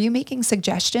 Like, are you making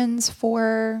suggestions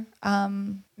for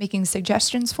them?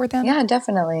 Yeah,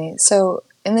 definitely. So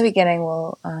in the beginning,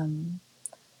 we'll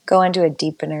go into a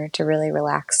deepener to really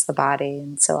relax the body.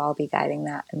 And so I'll be guiding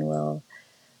that, and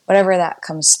whatever that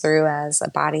comes through as a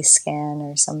body scan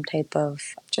or some type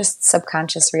of just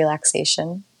subconscious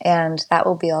relaxation, and that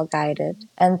will be all guided.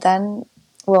 And then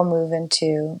we'll move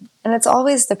into, and it's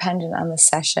always dependent on the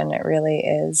session, it really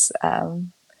is,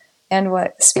 and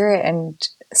what spirit and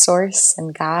source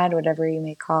and God, whatever you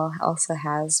may call, also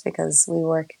has, because we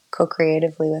work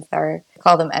co-creatively with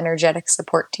call them energetic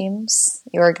support teams,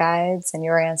 your guides and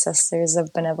your ancestors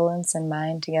of benevolence and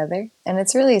mind together. And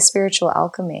it's really spiritual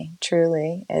alchemy,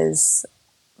 truly, is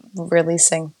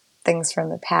releasing things from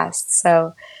the past.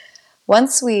 So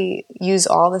once we use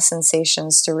all the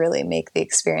sensations to really make the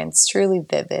experience truly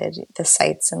vivid, the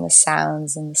sights and the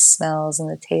sounds and the smells and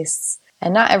the tastes,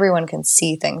 and not everyone can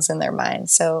see things in their mind.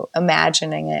 So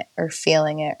imagining it or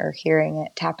feeling it or hearing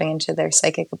it, tapping into their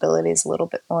psychic abilities a little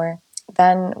bit more,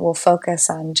 then we'll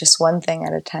focus on just one thing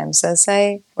at a time. So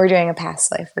say we're doing a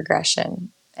past life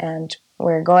regression and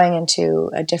we're going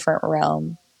into a different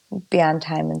realm beyond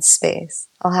time and space.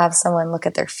 I'll have someone look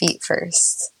at their feet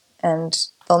first, and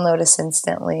they'll notice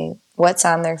instantly what's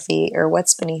on their feet or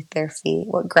what's beneath their feet,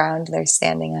 what ground they're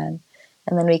standing on.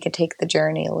 And then we could take the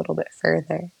journey a little bit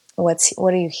further. What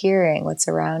are you hearing? What's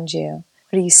around you?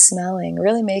 What are you smelling?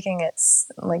 Really making it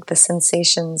like the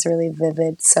sensations really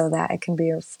vivid so that it can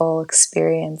be a full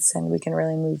experience and we can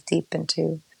really move deep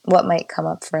into what might come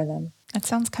up for them. That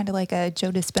sounds kind of like a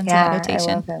Joe Dispenza meditation.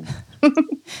 I love him.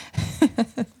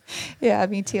 Yeah,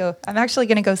 me too. I'm actually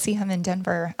going to go see him in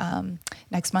Denver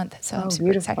next month, so I'm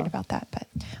super excited about that, but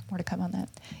more to come on that.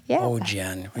 Yeah. Oh,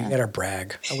 Jen, you got to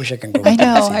brag. I wish I could go.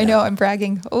 I know. I'm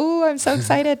bragging. Oh, I'm so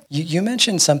excited. You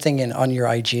mentioned something on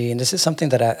your IG, and this is something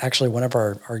that actually one of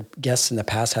our guests in the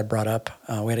past had brought up.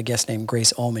 We had a guest named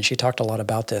Grace Ohm, and she talked a lot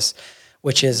about this,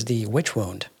 which is the witch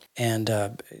wound. And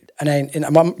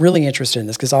I'm really interested in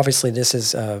this because obviously this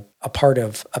is a part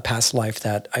of a past life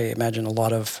that I imagine a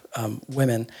lot of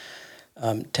women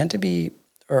tend to be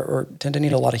or tend to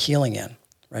need a lot of healing in,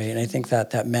 right? And I think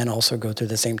that men also go through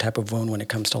the same type of wound when it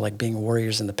comes to like being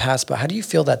warriors in the past. But how do you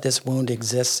feel that this wound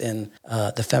exists in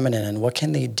the feminine, and what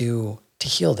can they do to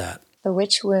heal that? The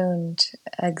witch wound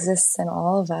exists in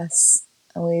all of us.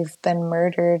 We've been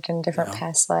murdered in different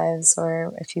past lives,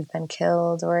 or if you've been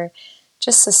killed, or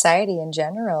just society in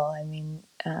general. I mean,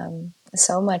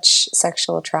 so much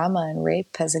sexual trauma and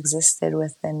rape has existed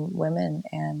within women.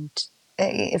 And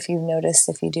if you've noticed,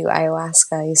 if you do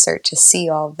ayahuasca, you start to see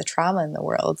all of the trauma in the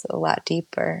world a lot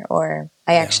deeper. Or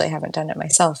I actually haven't done it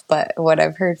myself, but what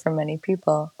I've heard from many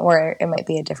people, or it might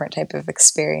be a different type of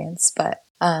experience. But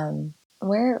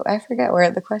I forget where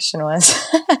the question was.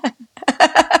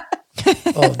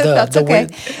 That's okay.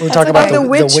 We're talking about the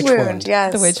witch wound.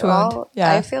 Yes, the witch wound.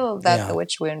 I feel that the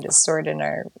witch wound is stored in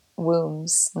our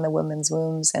wombs, in the women's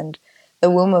wombs, and the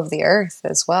womb of the earth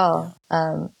as well.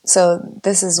 So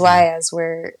this is why, as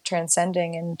we're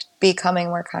transcending and becoming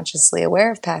more consciously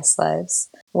aware of past lives,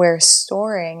 we're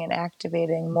storing and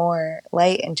activating more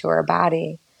light into our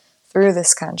body through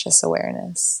this conscious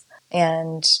awareness,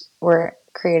 and we're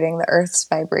creating the earth's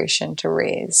vibration to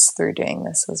raise through doing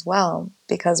this as well.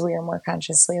 Because we are more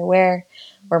consciously aware,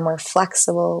 we're more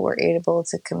flexible, we're able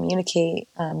to communicate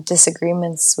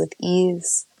disagreements with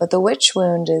ease. But the witch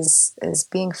wound is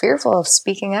being fearful of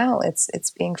speaking out.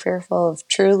 It's being fearful of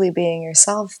truly being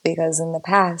yourself, because in the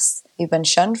past you've been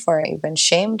shunned for it, you've been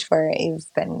shamed for it,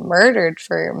 you've been murdered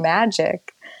for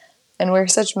magic. And we're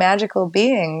such magical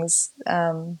beings,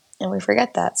 and we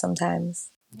forget that sometimes.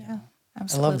 Yeah.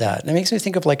 Absolutely. I love that. And it makes me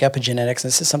think of like epigenetics.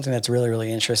 This is something that's really,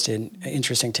 really interesting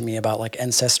to me about like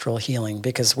ancestral healing,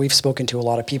 because we've spoken to a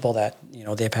lot of people that,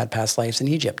 they've had past lives in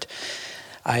Egypt.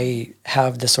 I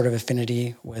have this sort of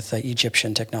affinity with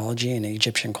Egyptian technology and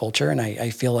Egyptian culture, and I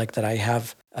feel like that I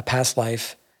have a past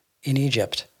life in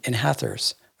Egypt, in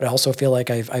Hathors. But I also feel like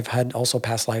I've had also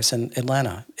past lives in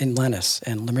Atlantis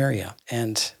and Lemuria.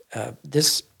 And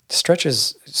this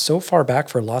stretches so far back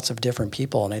for lots of different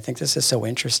people. And I think this is so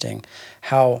interesting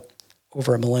how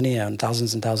over a millennia and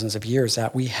thousands of years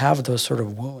that we have those sort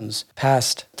of wounds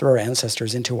passed through our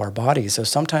ancestors into our bodies. So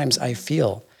sometimes I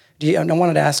feel, I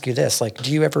wanted to ask you this, like,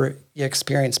 do you ever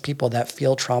experience people that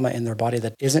feel trauma in their body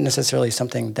that isn't necessarily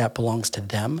something that belongs to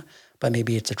them, but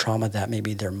maybe it's a trauma that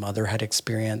maybe their mother had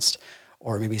experienced,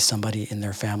 or maybe somebody in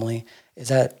their family? Is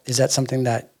that something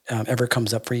that ever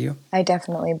comes up for you? I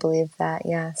definitely believe that,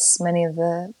 yes. Many of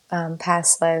the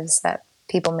past lives that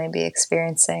people may be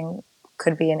experiencing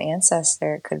could be an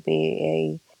ancestor. It could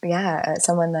be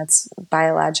someone that's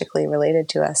biologically related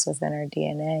to us within our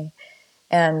DNA.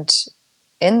 And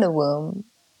in the womb,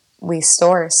 we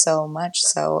store so much.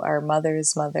 So our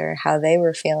mother's mother, how they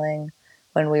were feeling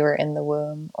when we were in the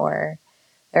womb, or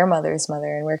their mother's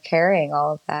mother, and we're carrying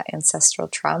all of that ancestral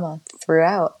trauma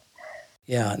throughout.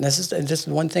 Yeah, and this is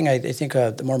one thing I think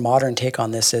the more modern take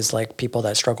on this is like people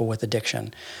that struggle with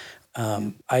addiction.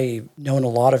 I've known a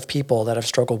lot of people that have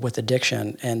struggled with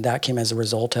addiction, and that came as a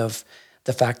result of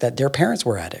the fact that their parents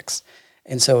were addicts.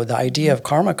 And so the idea of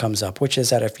karma comes up, which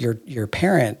is that if your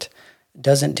parent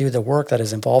doesn't do the work that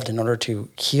is involved in order to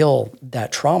heal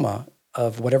that trauma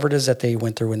of whatever it is that they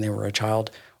went through when they were a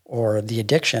child, or the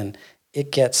addiction, it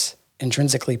gets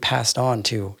intrinsically passed on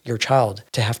to your child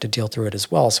to have to deal through it as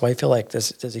well. So I feel like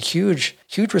there's a huge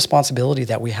responsibility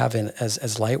that we have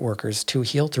as light workers to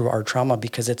heal through our trauma,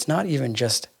 because it's not even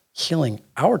just healing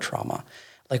our trauma.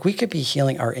 Like, we could be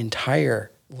healing our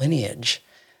entire lineage.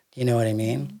 You know what I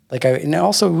mean? Like, I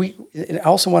also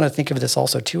want to think of this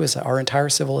also too as our entire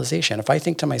civilization. If I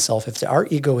think to myself, if our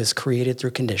ego is created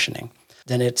through conditioning,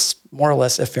 then it's more or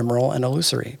less ephemeral and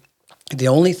illusory. The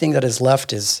only thing that is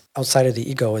left is outside of the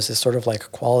ego is this sort of like a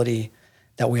quality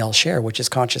that we all share, which is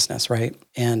consciousness, right?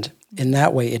 And in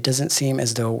that way, it doesn't seem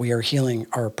as though we are healing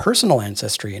our personal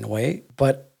ancestry in a way,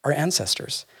 but our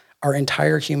ancestors, our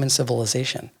entire human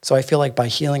civilization. So I feel like by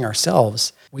healing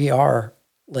ourselves, we are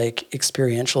like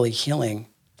experientially healing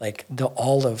like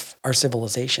all of our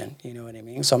civilization. You know what I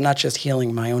mean? So I'm not just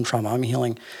healing my own trauma. I'm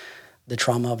healing the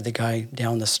trauma of the guy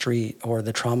down the street, or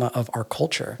the trauma of our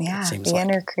culture. Yeah, the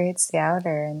inner creates the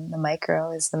outer, and the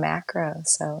micro is the macro.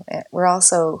 So we're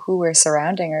also who we're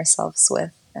surrounding ourselves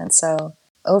with. And so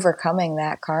overcoming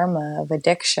that karma of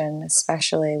addiction,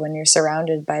 especially when you're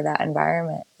surrounded by that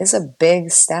environment, is a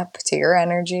big step to your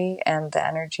energy and the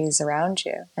energies around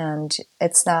you. And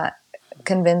it's not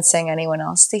convincing anyone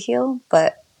else to heal,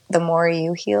 but the more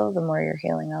you heal, the more you're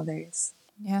healing others.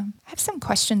 Yeah. I have some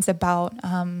questions about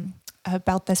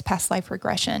this past life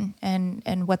regression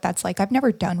and what that's like. I've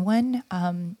never done one,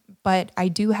 but I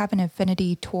do have an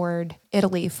affinity toward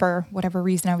Italy for whatever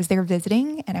reason. I was there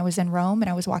visiting, and I was in Rome, and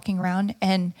I was walking around,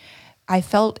 and it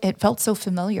felt so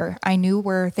familiar. I knew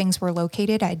where things were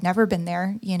located. I'd never been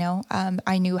there,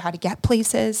 I knew how to get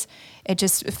places. It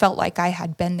just felt like I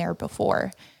had been there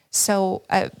before. So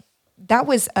that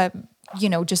was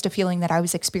just a feeling that I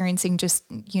was experiencing, just,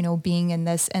 being in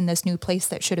this new place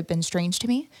that should have been strange to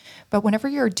me. But whenever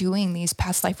you're doing these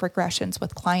past life regressions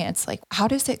with clients, like, how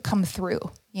does it come through?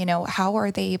 How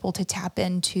are they able to tap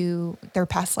into their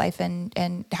past life,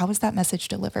 and how is that message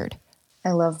delivered?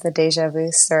 I love the deja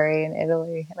vu story in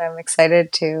Italy, and I'm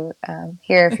excited to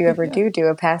hear if you ever do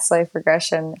a past life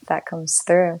regression, if that comes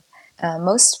through.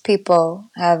 Most people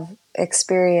have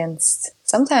experienced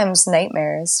sometimes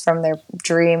nightmares from their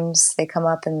dreams. They come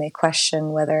up and they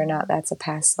question whether or not that's a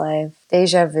past life.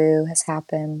 Deja vu has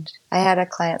happened. I had a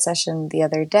client session the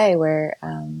other day where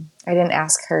I didn't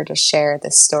ask her to share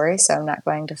this story, so I'm not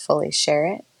going to fully share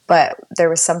it. But there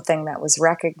was something that was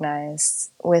recognized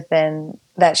within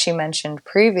that she mentioned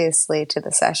previously to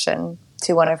the session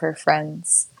to one of her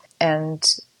friends. And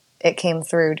it came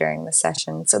through during the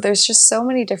session. So there's just so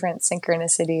many different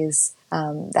synchronicities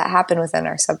that happen within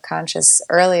our subconscious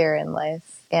earlier in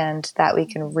life, and that we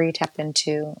can re-tap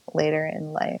into later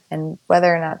in life. And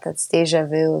whether or not that's deja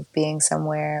vu of being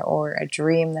somewhere, or a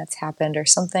dream that's happened, or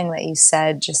something that you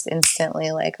said just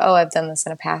instantly, like, oh, I've done this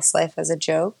in a past life as a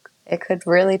joke, it could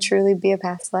really truly be a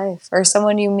past life. Or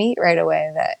someone you meet right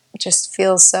away that just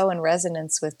feels so in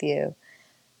resonance with you.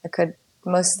 It could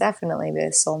most definitely be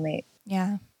a soulmate.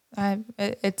 Yeah.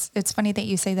 It's funny that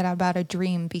you say that about a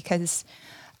dream, because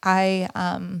I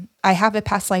have a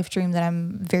past life dream that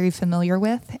I'm very familiar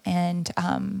with. And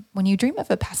when you dream of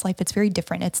a past life, it's very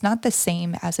different. It's not the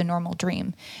same as a normal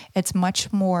dream. It's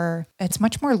much more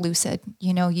lucid.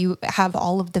 You know, you have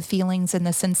all of the feelings and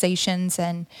the sensations,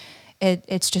 and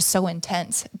it's just so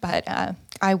intense. But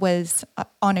I was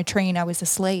on a train. I was a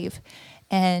slave.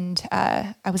 And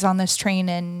I was on this train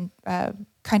and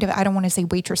kind of, I don't want to say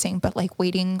waitressing, but like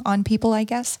waiting on people, I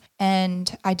guess.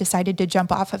 And I decided to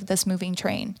jump off of this moving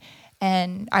train.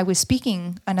 And I was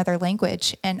speaking another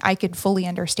language and I could fully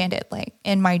understand it. Like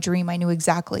in my dream, I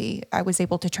was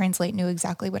able to translate, knew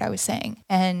exactly what I was saying.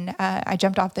 And I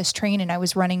jumped off this train and I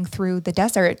was running through the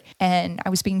desert and I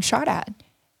was being shot at.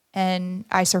 And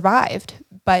I survived,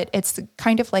 but it's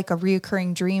kind of like a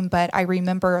reoccurring dream. But I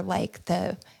remember like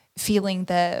feeling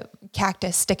the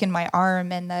cactus stick in my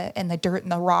arm and the dirt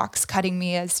and the rocks cutting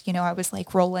me as, you know, I was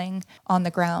like rolling on the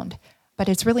ground. But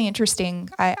it's really interesting.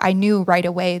 I knew right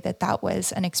away that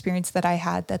was an experience that I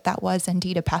had, that was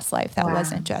indeed a past life. That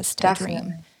wasn't just a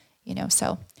dream, you know?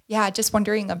 So yeah, just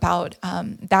wondering about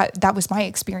that was my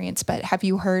experience, but have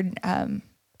you heard,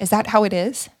 is that how it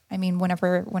is? I mean,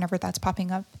 whenever that's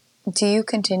popping up. Do you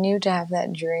continue to have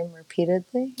that dream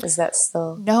repeatedly? Is that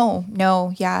still?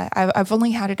 No. Yeah. I've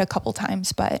only had it a couple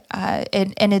times, but,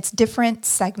 and it's different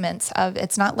segments of,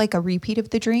 it's not like a repeat of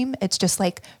the dream. It's just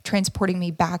like transporting me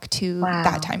back to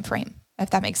that time frame, if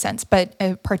that makes sense, but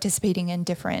participating in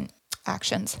different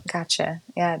actions. Gotcha.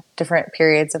 Yeah. Different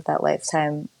periods of that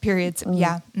lifetime. Periods. Mm.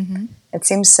 Yeah. Mm-hmm. It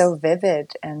seems so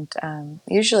vivid. And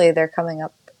usually they're coming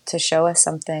up to show us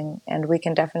something, and we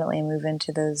can definitely move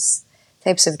into those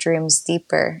types of dreams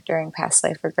deeper during past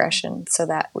life regression so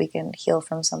that we can heal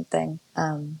from something.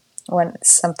 When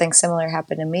something similar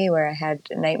happened to me where I had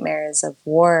nightmares of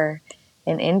war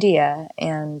in India,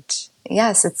 and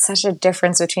yes, it's such a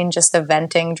difference between just a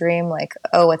venting dream, like,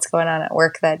 oh, what's going on at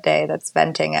work that day, that's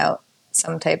venting out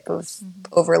some type of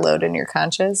overload in your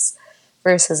conscious,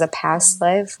 versus a past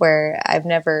life where I've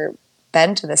never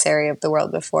been to this area of the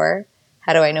world before.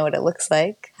 How do I know what it looks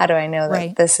like? How do I know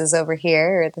that this is over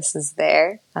here or this is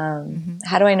there?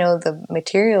 How do I know the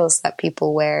materials that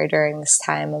people wear during this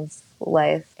time of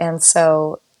life? And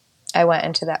so I went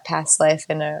into that past life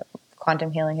in a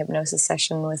quantum healing hypnosis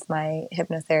session with my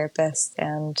hypnotherapist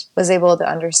and was able to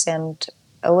understand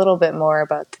a little bit more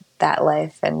about that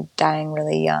life and dying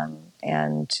really young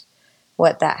and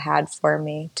what that had for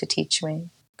me to teach me.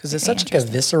 Because it's such like a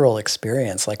visceral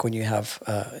experience, like when you have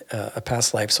a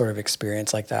past life sort of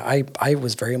experience like that. I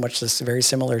was very much very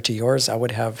similar to yours. I would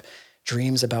have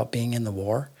dreams about being in the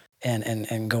war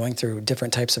and going through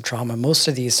different types of trauma. Most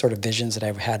of these sort of visions that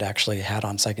I've actually had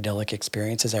on psychedelic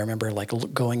experiences, I remember like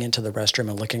going into the restroom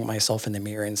and looking at myself in the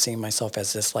mirror and seeing myself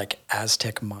as this like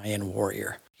Aztec Mayan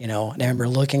warrior. You know, and I remember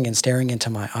looking and staring into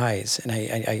my eyes, and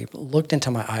I looked into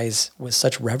my eyes with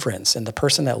such reverence, and the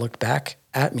person that looked back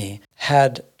at me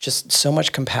had just so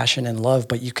much compassion and love,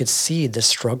 but you could see the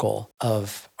struggle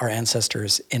of our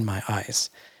ancestors in my eyes.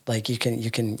 Like you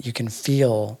can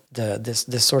feel this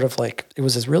sort of like, it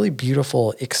was this really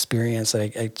beautiful experience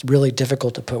that it's really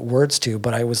difficult to put words to,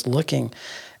 but I was looking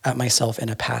at myself in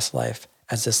a past life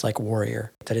as this like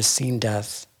warrior that has seen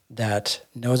death, that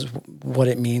knows what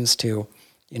it means to,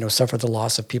 you know, suffer the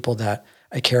loss of people that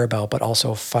I care about, but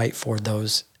also fight for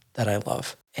those that I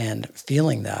love. And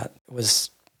feeling that was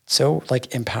so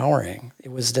like empowering.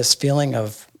 It was this feeling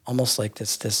of almost like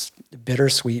this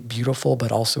bittersweet, beautiful,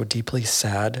 but also deeply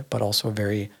sad, but also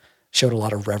showed a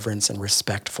lot of reverence and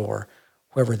respect for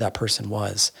whoever that person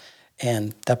was.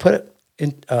 And that put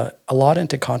a lot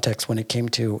into context when it came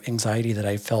to anxiety that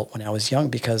I felt when I was young,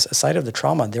 because aside of the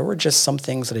trauma, there were just some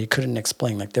things that I couldn't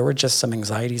explain. Like there were just some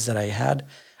anxieties that I had.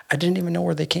 I didn't even know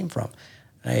where they came from.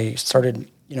 I started,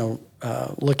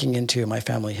 looking into my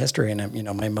family history, and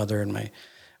my mother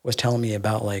was telling me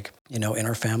about, like, in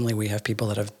our family we have people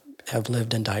that have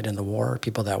lived and died in the war,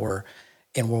 people that were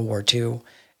in World War II,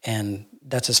 and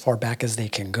that's as far back as they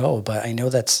can go. But I know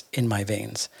that's in my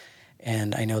veins,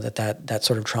 and I know that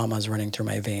sort of trauma is running through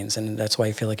my veins, and that's why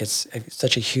I feel like it's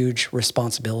such a huge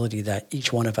responsibility that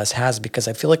each one of us has, because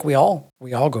I feel like we all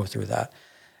go through that.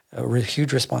 A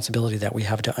huge responsibility that we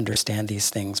have to understand these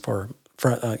things for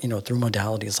through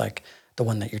modalities like the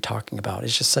one that you're talking about.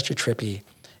 It's just such a trippy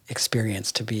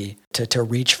experience to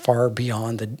reach far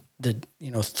beyond the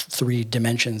three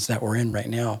dimensions that we're in right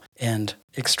now and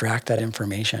extract that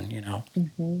information.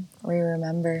 Mm-hmm. We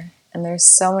remember, and there's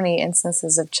so many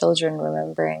instances of children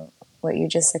remembering what you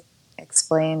just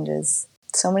explained is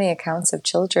so many accounts of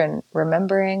children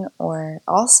remembering, or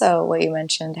also what you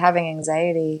mentioned, having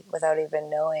anxiety without even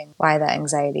knowing why that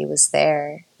anxiety was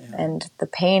there. Yeah. And the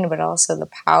pain, but also the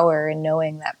power in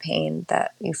knowing that pain,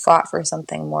 that you fought for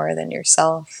something more than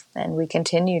yourself. And we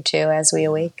continue to as we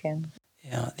awaken.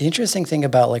 Yeah. The interesting thing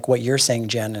about like what you're saying,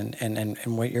 Jen,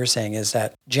 and what you're saying is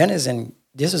that Jen is in,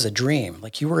 this is a dream.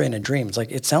 Like you were in a dream. It's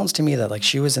like, it sounds to me that like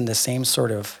she was in the same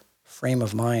sort of frame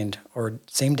of mind or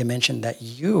same dimension that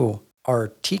you are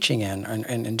teaching in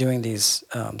and doing these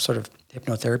sort of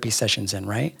hypnotherapy sessions in,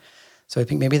 right? So I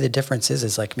think maybe the difference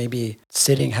is like maybe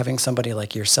sitting, having somebody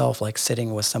like yourself, like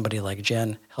sitting with somebody like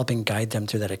Jen, helping guide them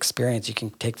through that experience. You can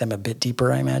take them a bit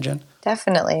deeper, I imagine.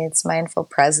 Definitely. It's mindful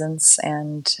presence,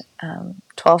 and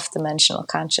 12th dimensional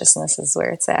consciousness is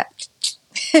where it's at.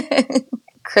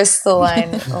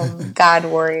 Crystalline God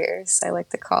warriors, I like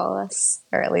to call us,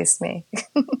 or at least me.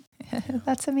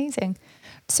 That's amazing.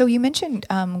 So you mentioned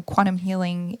quantum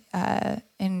healing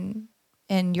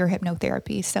in your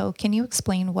hypnotherapy. So can you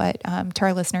explain what to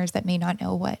our listeners that may not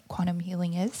know what quantum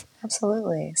healing is?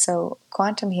 Absolutely. So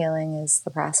quantum healing is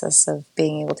the process of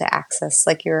being able to access,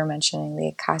 like you were mentioning, the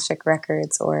Akashic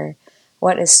records, or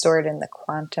what is stored in the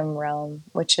quantum realm,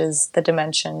 which is the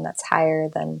dimension that's higher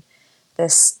than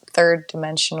this third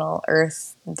dimensional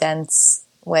earth dense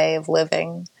way of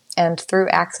living. And through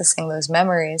accessing those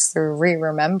memories, through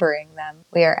re-remembering them,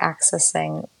 we are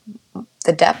accessing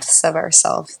the depths of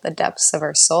ourself, the depths of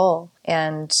our soul.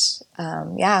 And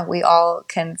we all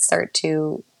can start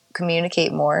to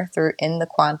communicate more through in the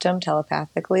quantum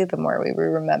telepathically, the more we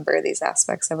remember these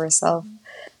aspects of ourselves.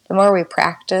 The more we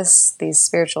practice these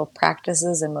spiritual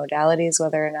practices and modalities,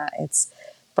 whether or not it's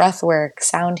breath work,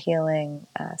 sound healing,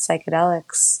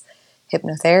 psychedelics,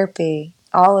 hypnotherapy,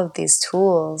 all of these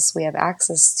tools we have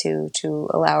access to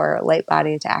allow our light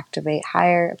body to activate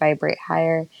higher, vibrate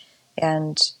higher,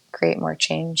 and create more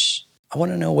change. I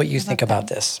want to know what you think about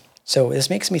this. So this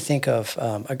makes me think of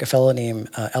a fellow named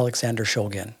Alexander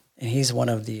Shulgin, and he's one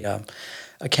of the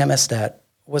a chemist that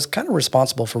was kind of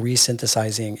responsible for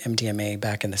resynthesizing MDMA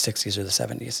back in the 60s or the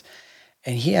 70s.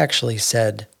 And he actually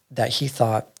said that he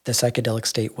thought the psychedelic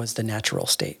state was the natural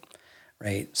state,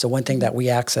 right? So one thing that we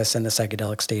access in the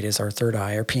psychedelic state is our third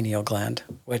eye, our pineal gland,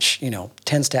 which,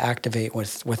 tends to activate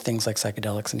with things like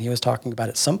psychedelics. And he was talking about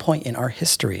at some point in our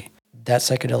history, that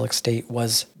psychedelic state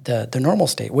was the normal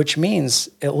state, which means,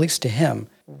 at least to him,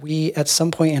 we at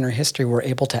some point in our history were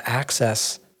able to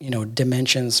access,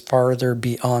 dimensions farther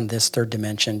beyond this third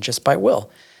dimension just by will.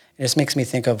 It just makes me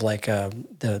think of like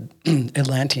the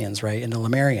Atlanteans, right, and the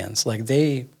Lemurians. Like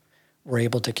they were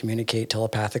able to communicate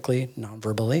telepathically,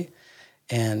 non-verbally,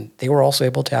 and they were also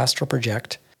able to astral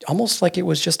project, almost like it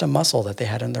was just a muscle that they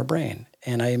had in their brain.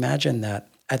 And I imagine that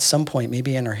at some point,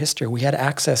 maybe in our history, we had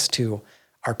access to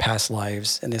our past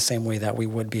lives in the same way that we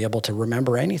would be able to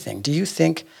remember anything. Do you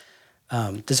think,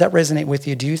 does that resonate with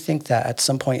you? Do you think that at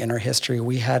some point in our history,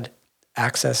 we had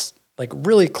access, like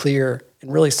really clear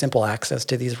and really simple access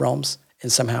to these realms,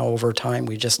 and somehow over time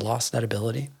we just lost that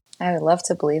ability? I would love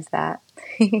to believe that.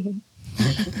 And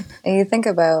you think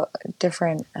about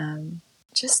different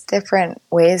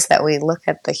ways that we look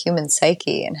at the human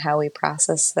psyche and how we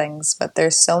process things, but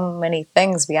there's so many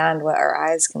things beyond what our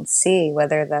eyes can see,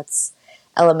 whether that's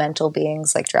elemental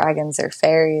beings like dragons or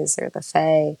fairies or the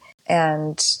fae,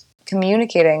 and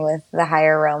communicating with the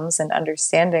higher realms and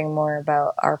understanding more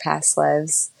about our past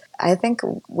lives. I think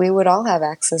we would all have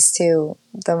access to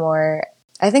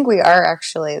I think we are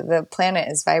actually, the planet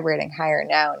is vibrating higher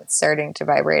now, and it's starting to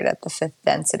vibrate at the 5th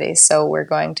density. So we're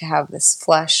going to have this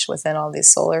flush within all these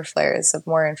solar flares of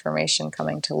more information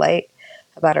coming to light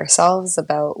about ourselves,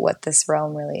 about what this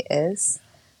realm really is.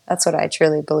 That's what I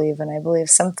truly believe. And I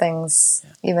believe some things,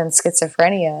 even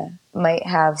schizophrenia, might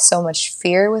have so much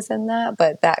fear within that,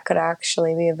 but that could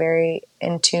actually be a very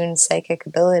in tune psychic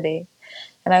ability.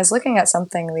 And I was looking at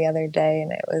something the other day,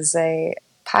 and it was a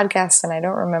podcast, and I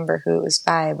don't remember who it was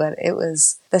by, but it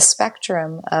was the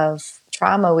spectrum of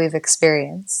trauma we've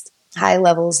experienced, high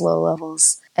levels, low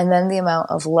levels, and then the amount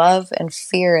of love and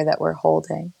fear that we're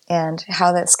holding, and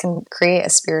how this can create a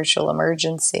spiritual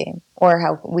emergency, or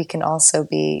how we can also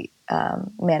be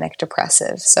manic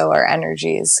depressive. So our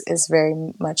energy is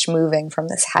very much moving from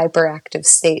this hyperactive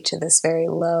state to this very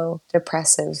low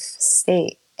depressive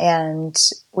state. And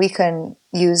we can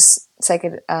use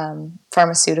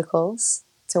pharmaceuticals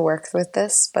to work with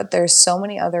this, but there's so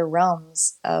many other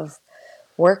realms of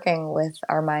working with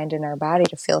our mind and our body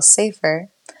to feel safer.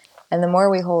 And the more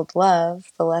we hold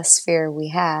love, the less fear we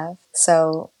have.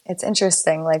 So it's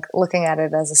interesting, like looking at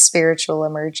it as a spiritual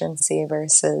emergency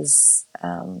versus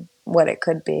what it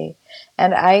could be.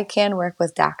 And I can work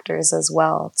with doctors as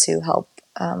well to help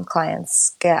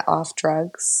clients get off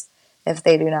drugs if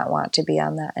they do not want to be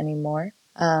on that anymore.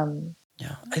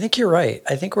 Yeah, I think you're right.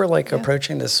 I think we're like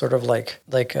approaching this sort of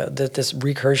this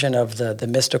recursion of the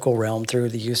mystical realm through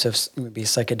the use of maybe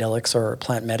psychedelics or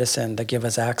plant medicine that give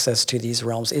us access to these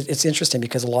realms. It's interesting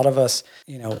because a lot of us,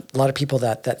 a lot of people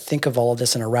that think of all of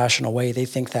this in a rational way, they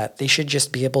think that they should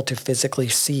just be able to physically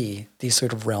see these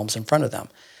sort of realms in front of them,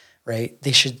 right?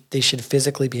 They should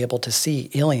physically be able to see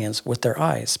aliens with their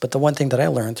eyes. But the one thing that I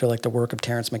learned through like the work of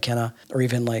Terence McKenna or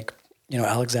even like,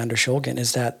 Alexander Shulgin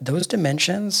is that those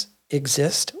dimensions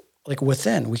exist like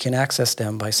within. We can access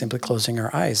them by simply closing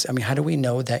our eyes. I mean, how do we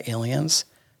know that aliens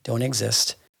don't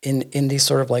exist in these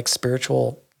sort of like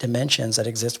spiritual dimensions that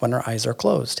exist when our eyes are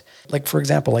closed? Like, for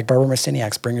example, like Barbara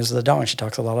Marciniak's Bringers of the Dawn, she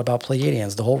talks a lot about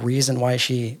Pleiadians. The whole reason why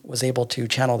she was able to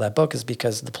channel that book is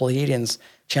because the Pleiadians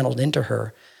channeled into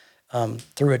her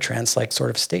through a trance-like sort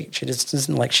of state. She just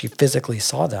isn't like she physically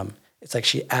saw them. It's like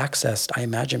she accessed, I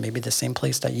imagine, maybe the same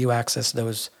place that you access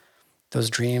those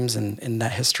dreams and in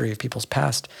that history of people's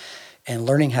past. And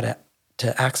learning how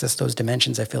to access those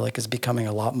dimensions, I feel like, is becoming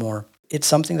a lot more. It's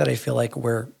something that I feel like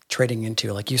we're trading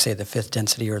into, like you say, the fifth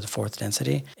density or the fourth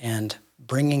density, and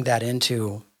bringing that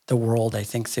into the world, I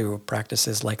think, through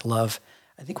practices like love.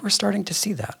 I think we're starting to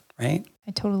see that, right?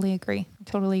 I totally agree.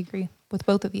 With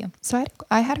both of you. So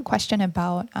I had a question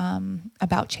about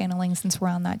channeling, since we're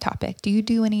on that topic. Do you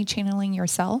do any channeling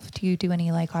yourself? Do you do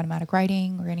any like automatic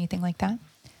writing or anything like that?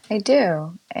 I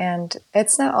do. And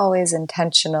it's not always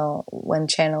intentional when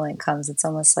channeling comes. It's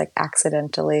almost like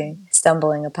accidentally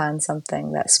stumbling upon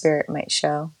something that spirit might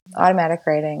show. Automatic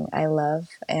writing, I love.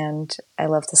 And I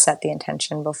love to set the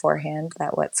intention beforehand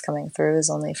that what's coming through is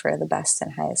only for the best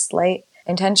and highest light.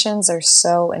 Intentions are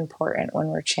so important when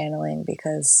we're channeling,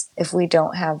 because if we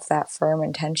don't have that firm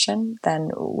intention, then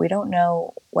we don't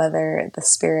know whether the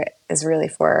spirit is really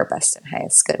for our best and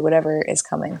highest good, whatever is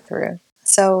coming through.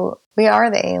 So we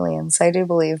are the aliens. I do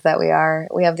believe that we are.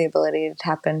 We have the ability to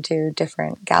tap into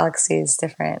different galaxies,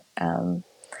 different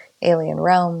alien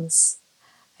realms.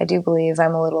 I do believe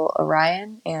I'm a little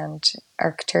Orion and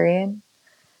Arcturian.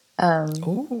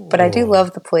 But I do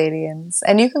love the Pleiadians.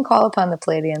 And you can call upon the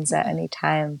Pleiadians at any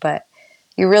time, but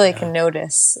you really can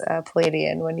notice a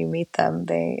Pleiadian when you meet them.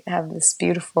 They have this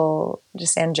beautiful,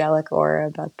 just angelic aura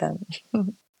about them.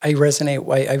 I resonate.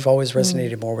 I've always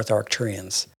resonated more with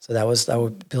Arcturians. So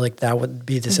that would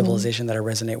be the civilization that I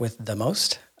resonate with the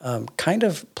most. Kind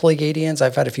of Pleiadians.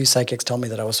 I've had a few psychics tell me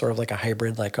that I was sort of like a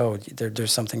hybrid, like,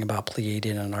 there's something about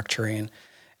Pleiadian and Arcturian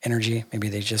energy. Maybe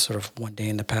they just sort of one day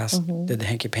in the past did the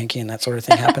hanky-panky and that sort of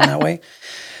thing happen that way.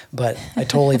 But I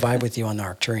totally vibe with you on the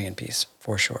Arcturian piece,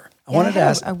 for sure. I wanted to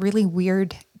ask a really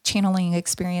weird channeling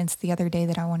experience the other day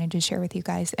that I wanted to share with you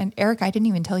guys. And Eric, I didn't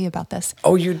even tell you about this.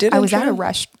 Oh, you didn't? I was at a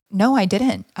rush. No, I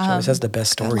didn't. She always has the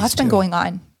best stories. Lots been going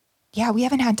on. Yeah, we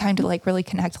haven't had time to like really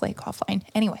connect like offline.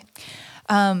 Anyway,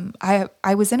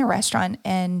 I was in a restaurant,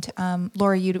 and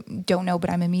Laura, you don't know,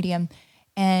 but I'm a medium.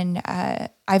 And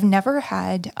I've never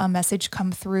had a message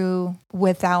come through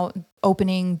without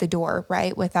opening the door,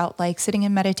 right? Without like sitting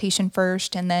in meditation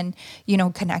first and then,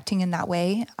 connecting in that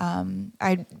way.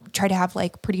 I try to have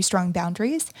like pretty strong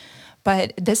boundaries,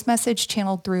 but this message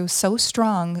channeled through so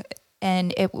strong,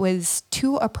 and it was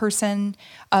to a person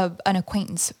of an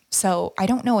acquaintance. So I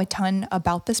don't know a ton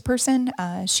about this person.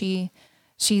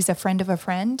 She's a friend of a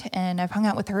friend, and I've hung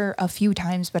out with her a few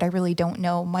times, but I really don't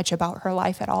know much about her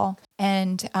life at all.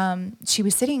 And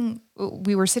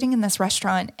we were sitting in this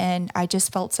restaurant, and I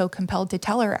just felt so compelled to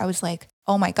tell her. I was like,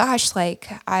 oh my gosh, like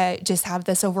I just have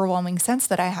this overwhelming sense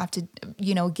that I have to,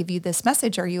 give you this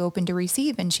message. Are you open to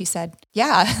receive? And she said,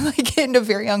 yeah, like in a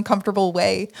very uncomfortable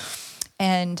way.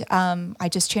 And I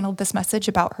just channeled this message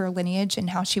about her lineage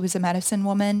and how she was a medicine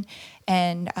woman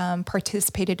and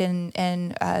participated in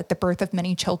the birth of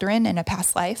many children in a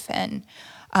past life. And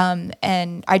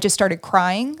I just started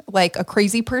crying like a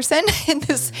crazy person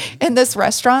in this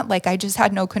restaurant. Like I just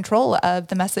had no control of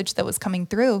the message that was coming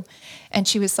through. And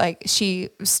she was like, she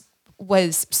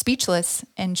was speechless.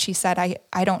 And she said,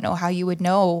 I don't know how you would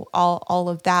know all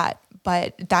of that,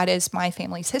 but that is my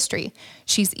family's history.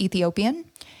 She's Ethiopian.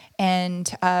 And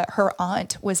her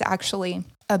aunt was actually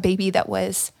a baby that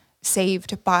was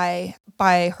saved by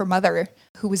her mother,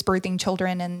 who was birthing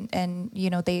children, and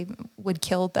they would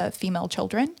kill the female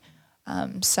children.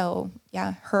 So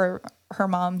yeah, her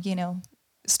mom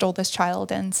stole this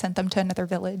child and sent them to another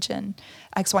village and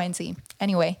X, Y, and Z.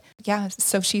 Anyway, yeah.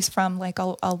 So she's from like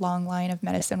a long line of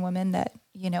medicine women that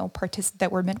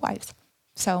that were midwives.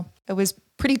 So it was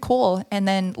pretty cool. And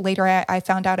then later I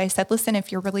found out, I said, listen,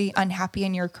 if you're really unhappy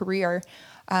in your career,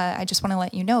 I just want to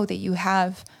let you know that you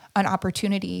have an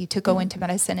opportunity to go into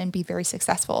medicine and be very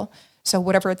successful. So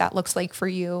whatever that looks like for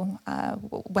you,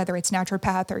 whether it's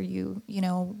naturopath or you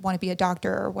want to be a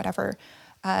doctor or whatever,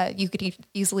 you could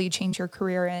easily change your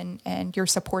career and you're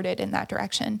supported in that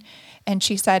direction. And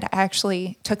she said, I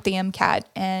actually took the MCAT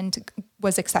and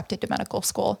was accepted to medical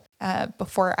school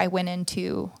before I went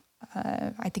into,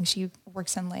 I think she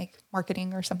works in like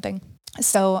marketing or something.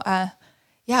 So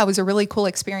it was a really cool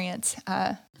experience.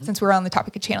 Since we're on the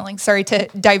topic of channeling, sorry to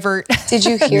divert. Did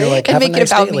you hear like, and make it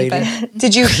about day, me? lady.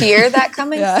 Did you hear that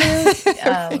coming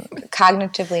through?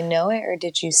 Cognitively know it, or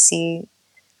did you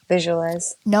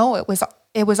visualize? No, it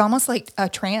was almost like a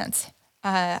trance.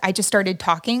 I just started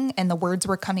talking and the words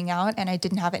were coming out and I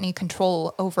didn't have any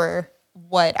control over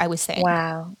what I was saying.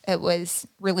 Wow. It was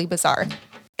really bizarre.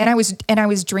 And I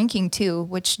was drinking too,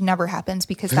 which never happens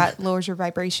because that lowers your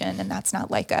vibration. And that's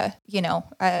not like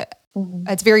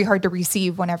it's very hard to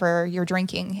receive whenever you're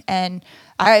drinking. And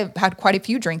I had quite a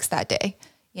few drinks that day,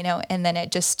 and then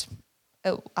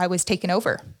I was taken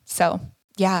over. So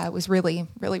yeah, it was really,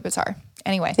 really bizarre.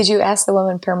 Anyway. Did you ask the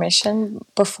woman permission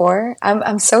before?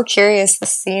 I'm so curious the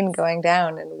scene going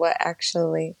down and what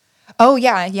actually. Oh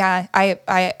yeah.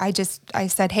 I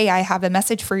said, hey, I have a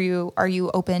message for you. Are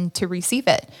you open to receive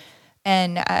it?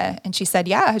 And she said,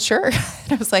 yeah, sure.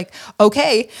 And I was like,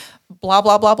 okay, blah,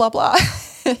 blah, blah, blah, blah.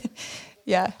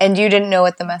 Yeah. And you didn't know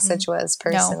what the message was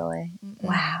personally. No.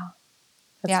 Wow.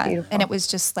 That's beautiful. And it was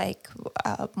just like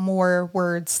more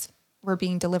words were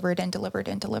being delivered and delivered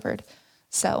and delivered.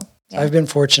 So yeah. I've been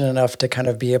fortunate enough to kind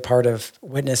of be a part of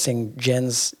witnessing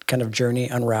Jen's kind of journey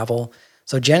unravel.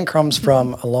 So Jen comes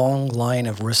from a long line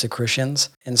of Rosicrucians.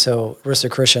 And so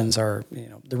Rosicrucians are,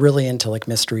 they're really into like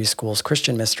mystery schools,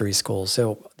 Christian mystery schools.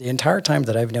 So the entire time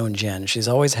that I've known Jen, she's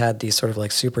always had these sort of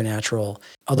like supernatural,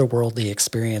 otherworldly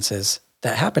experiences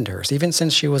that happened to her. So even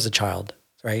since she was a child,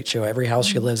 right? So every house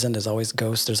she lives in, there's always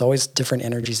ghosts. There's always different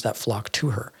energies that flock to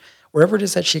her, wherever it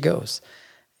is that she goes,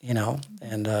 and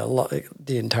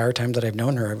the entire time that I've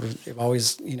known her, I've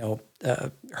always,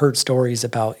 heard stories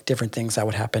about different things that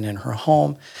would happen in her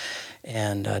home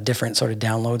and different sort of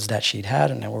downloads that she'd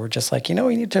had. And we were just like,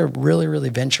 we need to really, really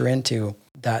venture into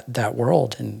that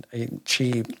world. And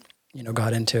she,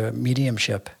 got into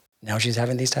mediumship. Now she's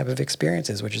having these type of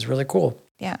experiences, which is really cool.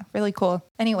 Yeah, really cool.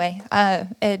 Anyway,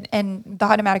 and the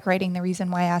automatic writing, the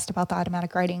reason why I asked about the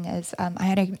automatic writing is I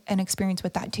had an experience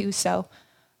with that too. So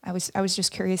I was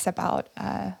just curious about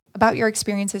your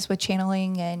experiences with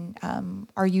channeling, and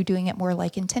are you doing it more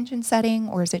like intention setting,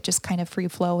 or is it just kind of free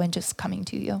flow and just coming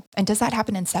to you? And does that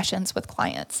happen in sessions with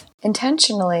clients?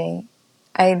 Intentionally,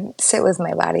 I sit with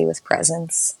my body with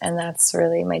presence, and that's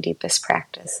really my deepest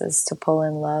practice, is to pull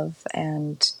in love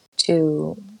and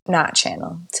to not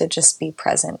channel, to just be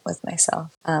present with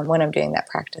myself. When I'm doing that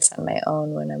practice on my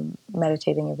own, when I'm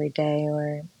meditating every day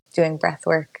or doing breath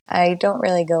work, I don't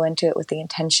really go into it with the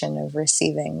intention of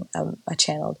receiving a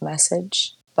channeled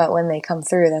message. But when they come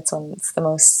through, that's when it's the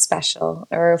most special.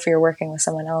 Or if you're working with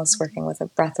someone else, working with a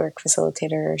breathwork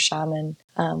facilitator or shaman,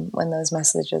 when those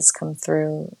messages come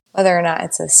through, whether or not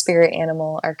it's a spirit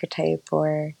animal archetype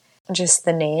or just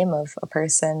the name of a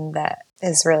person that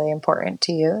is really important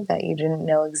to you that you didn't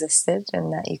know existed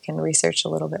and that you can research a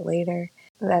little bit later.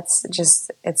 That's just,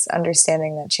 it's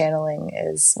understanding that channeling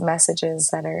is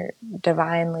messages that are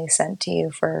divinely sent to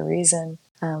you for a reason.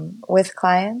 With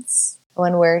clients,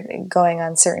 when we're going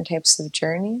on certain types of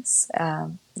journeys,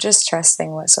 just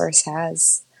trusting what Source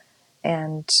has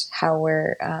and how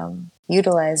we're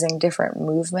utilizing different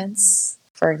movements.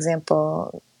 For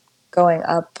example, going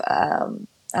up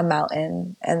a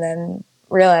mountain and then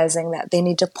realizing that they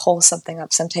need to pull something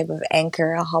up, some type of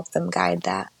anchor. I'll help them guide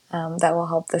that. That will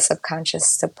help the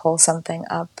subconscious to pull something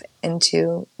up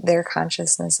into their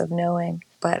consciousness of knowing.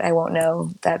 But I won't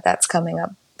know that that's coming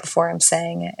up before I'm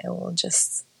saying it. It will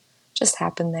just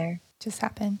happen there. Just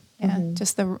happen. Yeah. Mm-hmm.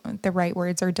 Just the right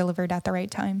words are delivered at the right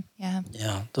time. Yeah.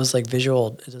 Yeah. Those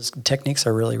those techniques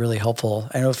are really, really helpful.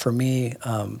 I know for me,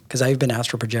 because I've been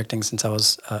astral projecting since I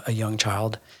was a young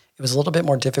child. It was a little bit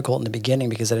more difficult in the beginning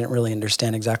because I didn't really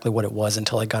understand exactly what it was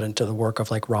until I got into the work of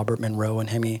like Robert Monroe and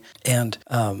Hemi. And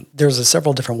there's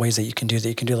several different ways that you can do that.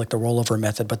 You can do like the rollover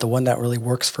method, but the one that really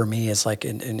works for me is like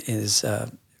is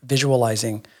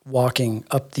visualizing walking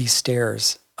up these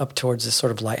stairs up towards this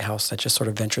sort of lighthouse that just sort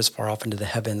of ventures far off into the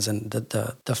heavens. And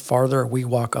the farther we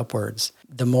walk upwards,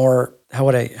 the more, how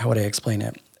would I explain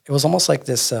it? It was almost like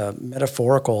this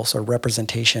metaphorical sort of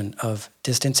representation of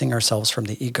distancing ourselves from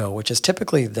the ego, which is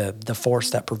typically the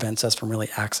force that prevents us from really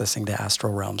accessing the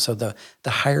astral realm. So the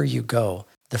higher you go,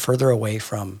 the further away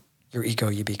from your ego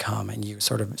you become, and you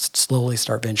sort of slowly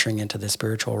start venturing into the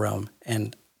spiritual realm.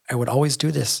 And I would always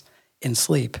do this in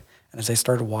sleep. And as I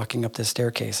started walking up this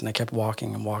staircase and I kept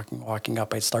walking and walking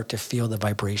up, I'd start to feel the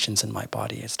vibrations in my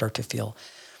body. I'd start to feel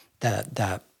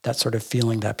that sort of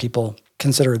feeling that people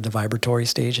consider the vibratory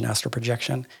stage in astral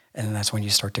projection. And then that's when you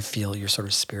start to feel your sort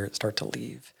of spirit start to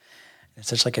leave. It's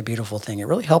such like a beautiful thing. It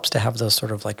really helps to have those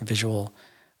sort of like visual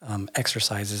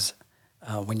exercises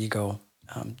when you go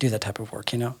do that type of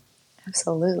work, you know?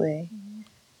 Absolutely.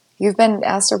 You've been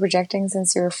astral projecting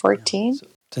since you were 14? Yeah,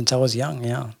 since I was young,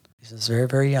 yeah. This is very,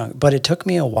 very young. But it took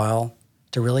me a while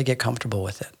to really get comfortable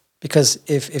with it. Because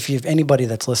if you've anybody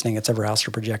that's listening that's ever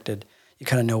astral projected, you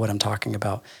kind of know what I'm talking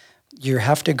about. You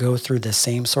have to go through the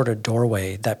same sort of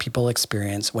doorway that people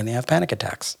experience when they have panic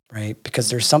attacks, right? Because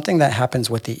there's something that happens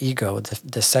with the ego.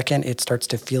 The second it starts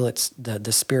to feel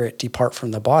the spirit depart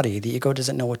from the body, the ego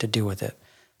doesn't know what to do with it.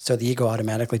 So the ego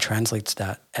automatically translates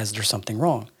that as there's something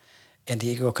wrong. And the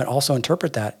ego can also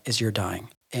interpret that as you're dying.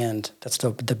 And that's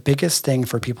the biggest thing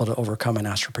for people to overcome in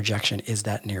astral projection is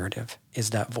that narrative, is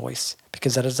that voice.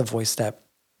 Because that is the voice that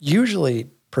usually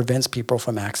prevents people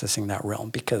from accessing that realm,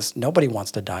 because nobody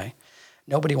wants to die.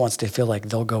 Nobody wants to feel like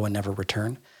they'll go and never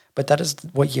return. But that is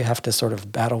what you have to sort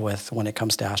of battle with when it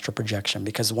comes to astral projection,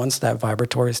 because once that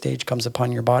vibratory stage comes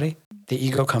upon your body, the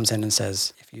ego comes in and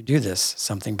says, if you do this,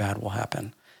 something bad will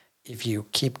happen. If you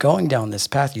keep going down this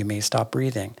path, you may stop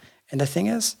breathing. And the thing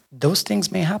is, those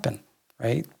things may happen,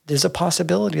 right? There's a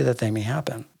possibility that they may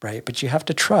happen, right? But you have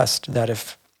to trust that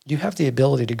if you have the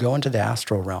ability to go into the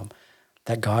astral realm,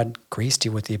 that God graced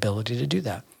you with the ability to do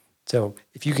that. So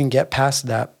if you can get past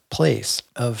that place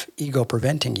of ego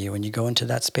preventing you and you go into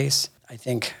that space, I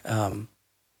think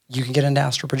you can get into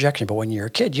astral projection. But when you're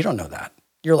a kid, you don't know that.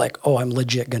 You're like, oh, I'm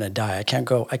legit going to die. I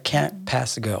can't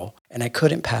pass go. And I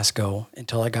couldn't pass go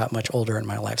until I got much older in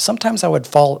my life. Sometimes I would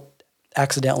fall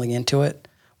accidentally into it,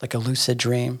 like a lucid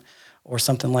dream or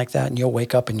something like that, and you'll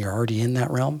wake up and you're already in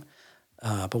that realm.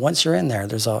 But once you're in there,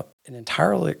 there's an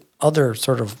entirely other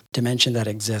sort of dimension that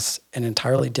exists, an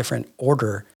entirely different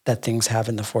order that things have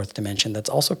in the fourth dimension that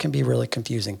also can be really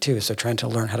confusing too. So trying to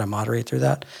learn how to moderate through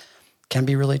that can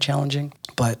be really challenging.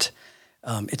 But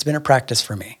it's been a practice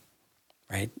for me,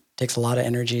 right? It takes a lot of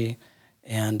energy.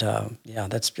 And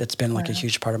it's been like a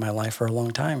huge part of my life for a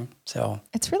long time. So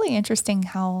it's really interesting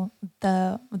how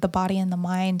the body and the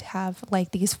mind have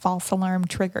like these false alarm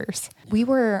triggers. We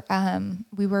were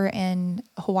in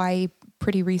Hawaii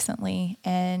pretty recently,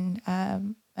 and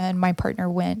my partner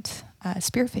went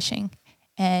spearfishing.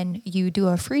 And you do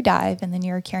a free dive, and then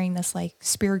you're carrying this like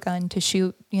spear gun to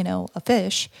shoot, a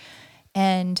fish,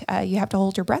 and you have to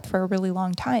hold your breath for a really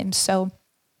long time. So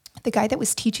the guy that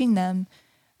was teaching them.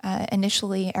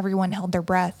 Initially, everyone held their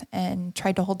breath and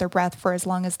tried to hold their breath for as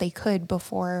long as they could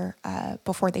before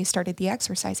they started the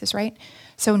exercises, right?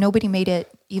 So nobody made it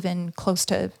even close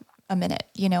to a minute.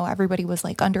 Everybody was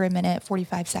like under a minute,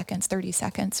 45 seconds, 30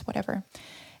 seconds, whatever.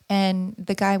 And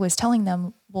the guy was telling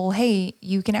them, well, hey,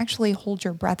 you can actually hold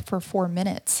your breath for 4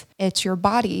 minutes. It's your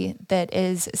body that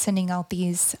is sending out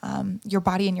these, your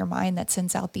body and your mind that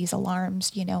sends out these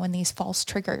alarms, and these false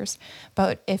triggers.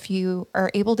 But if you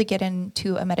are able to get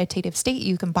into a meditative state,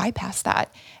 you can bypass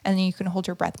that and then you can hold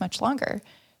your breath much longer.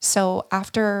 So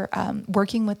after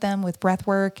working with them with breath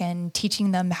work and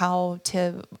teaching them how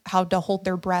to hold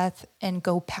their breath and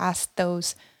go past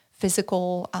those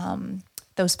physical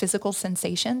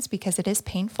sensations, because it is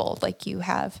painful. Like you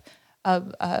have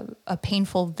a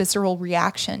painful visceral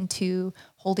reaction to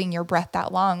holding your breath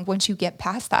that long. Once you get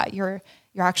past that, you're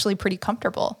actually pretty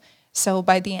comfortable. So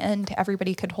by the end,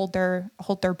 everybody could hold their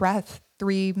breath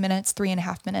 3 minutes,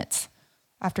 3.5 minutes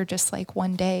after just like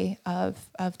one day of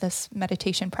this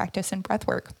meditation practice and breath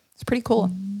work. It's pretty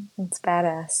cool. It's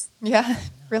badass. Yeah,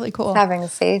 really cool. Having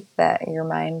faith that your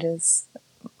mind is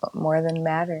more than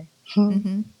matter.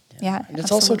 Mm-hmm. Yeah, and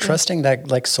it's also trusting that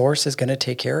like Source is going to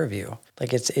take care of you.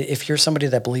 Like if you're somebody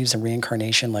that believes in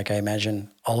reincarnation, like I imagine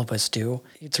all of us do,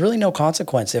 it's really no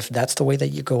consequence if that's the way that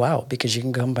you go out, because you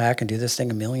can come back and do this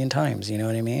thing a million times. You know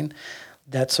what I mean?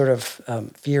 That sort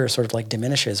of fear sort of like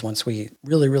diminishes once we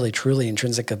really, really, truly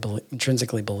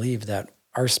intrinsically believe that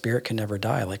our spirit can never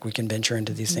die. Like we can venture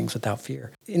into these things without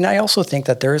fear. And I also think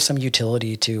that there is some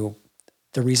utility to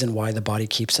the reason why the body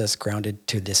keeps us grounded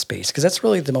to this space, because that's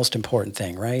really the most important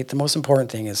thing, right? The most important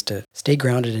thing is to stay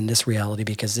grounded in this reality,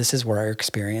 because this is where our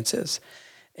experience is.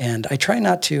 And I try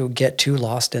not to get too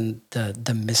lost in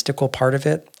the mystical part of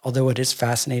it, although it is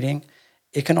fascinating.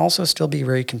 It can also still be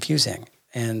very confusing.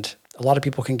 And a lot of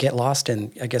people can get lost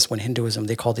in, I guess when Hinduism,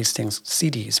 they call these things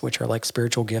siddhis, which are like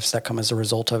spiritual gifts that come as a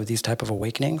result of these type of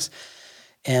awakenings.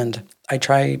 And I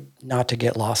try not to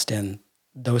get lost in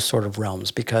those sort of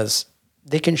realms, because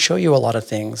they can show you a lot of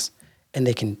things and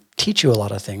they can teach you a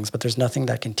lot of things, but there's nothing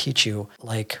that can teach you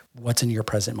like what's in your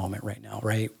present moment right now,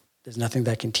 right? There's nothing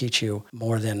that can teach you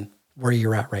more than where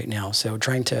you're at right now. So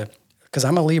because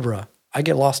I'm a Libra, I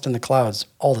get lost in the clouds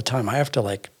all the time. I have to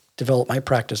like develop my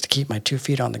practice to keep my 2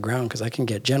 feet on the ground because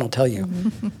Jen will tell you,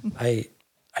 I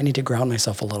need to ground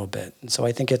myself a little bit. And so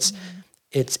I think it's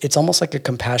almost like a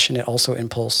compassionate also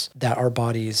impulse that our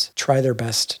bodies try their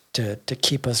best to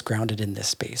keep us grounded in this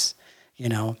space, you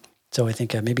know? So I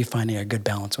think maybe finding a good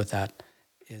balance with that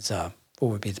is what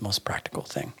would be the most practical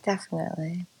thing.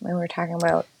 Definitely. When we're talking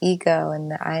about ego and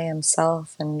the I am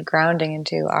self and grounding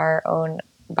into our own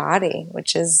body,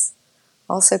 which is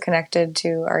also connected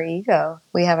to our ego.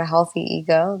 We have a healthy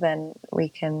ego, then we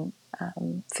can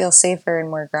feel safer and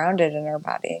more grounded in our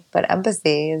body. But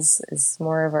empathy is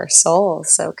more of our soul.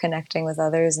 So connecting with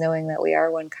others, knowing that we are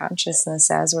one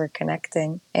consciousness as we're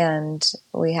connecting, and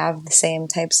we have the same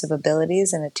types of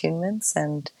abilities and attunements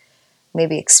and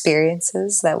maybe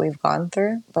experiences that we've gone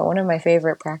through. But one of my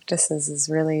favorite practices is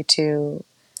really to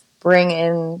bring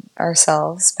in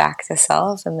ourselves back to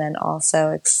self, and then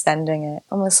also extending it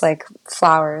almost like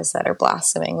flowers that are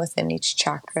blossoming within each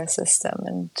chakra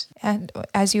system. And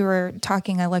as you were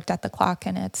talking, I looked at the clock,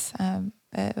 and it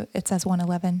says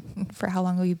 1:11 for how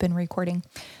long we've been recording.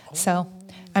 So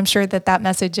I'm sure that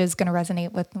message is going to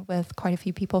resonate with quite a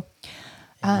few people.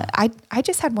 I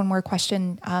just had one more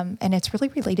question, and it's really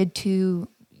related to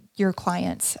your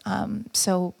clients.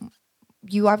 So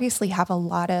you obviously have a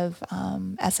lot of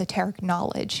esoteric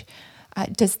knowledge.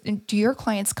 Do your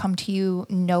clients come to you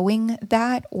knowing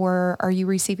that, or are you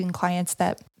receiving clients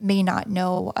that may not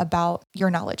know about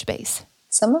your knowledge base?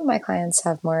 Some of my clients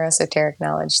have more esoteric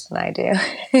knowledge than I do.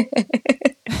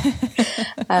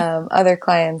 Other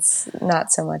clients,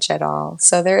 not so much at all.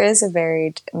 So there is a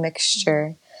varied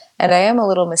mixture. And I am a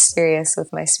little mysterious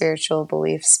with my spiritual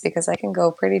beliefs because I can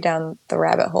go pretty down the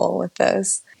rabbit hole with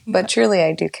those. But truly,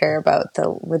 I do care about the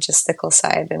logistical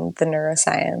side and the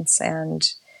neuroscience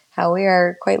and how we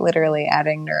are quite literally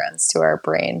adding neurons to our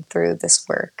brain through this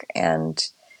work. And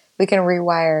we can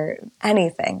rewire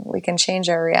anything. We can change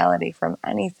our reality from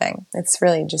anything. It's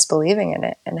really just believing in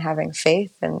it and having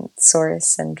faith in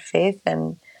source and faith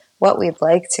in what we'd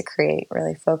like to create,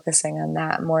 really focusing on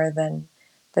that more than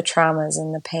the traumas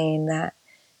and the pain that,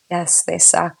 yes, they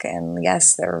suck, and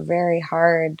yes, they're very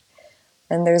hard.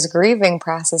 And there's grieving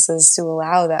processes to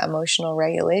allow that emotional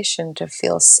regulation to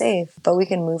feel safe, but we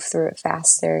can move through it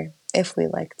faster if we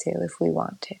like to, if we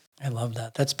want to. I love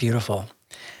that. That's beautiful.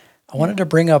 I wanted to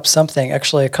bring up something,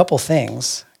 actually a couple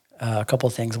things. I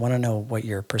want to know what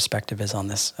your perspective is on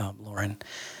this, Lauren.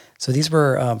 So these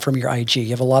were from your IG. You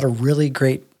have a lot of really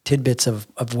great tidbits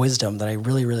of wisdom that I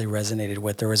really, really resonated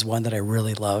with. There was one that I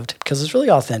really loved because it's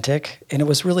really authentic and it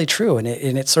was really true. And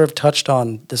it sort of touched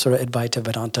on the sort of Advaita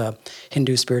Vedanta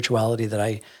Hindu spirituality that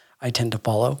I tend to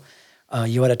follow.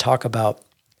 You had to talk about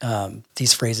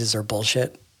these phrases are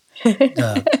bullshit.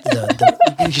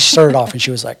 She started off and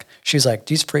she was like,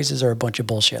 these phrases are a bunch of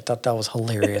bullshit. I thought that was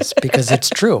hilarious because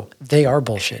it's true. They are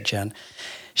bullshit, Jen.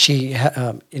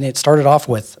 And it started off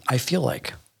with, I feel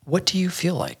like. What do you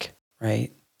feel like,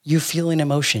 right? You feel an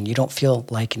emotion. You don't feel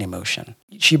like an emotion.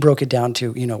 She broke it down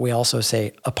to, we also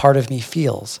say, a part of me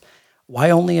feels.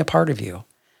 Why only a part of you,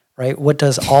 right? What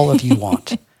does all of you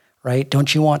want, right?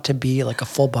 Don't you want to be like a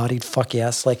full-bodied fuck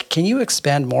yes? Like, can you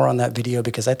expand more on that video?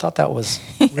 Because I thought that was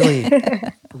really,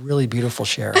 really beautiful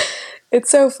share. It's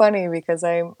so funny because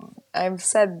I've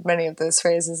said many of those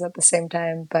phrases at the same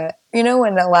time, but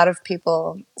when a lot of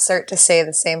people start to say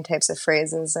the same types of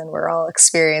phrases and we're all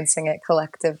experiencing it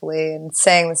collectively and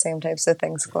saying the same types of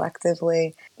things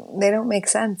collectively, they don't make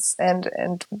sense.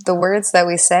 And the words that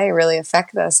we say really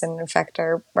affect us and affect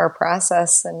our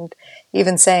process. And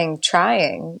even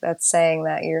trying, that's saying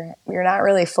that you're not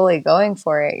really fully going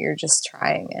for it. You're just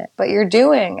trying it, but you're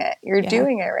doing it. You're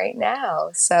doing it right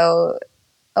now. So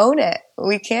own it.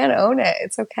 We can own it.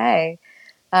 It's okay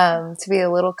to be a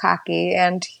little cocky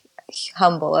and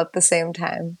humble at the same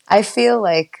time. I feel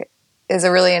like is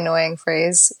a really annoying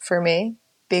phrase for me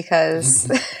because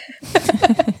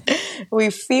we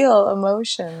feel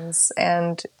emotions,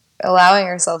 and allowing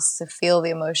ourselves to feel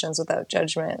the emotions without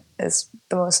judgment is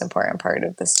the most important part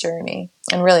of this journey,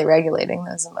 and really regulating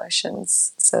those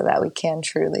emotions so that we can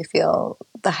truly feel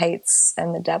the heights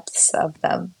and the depths of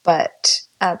them. But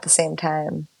at the same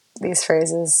time, these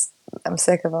phrases, I'm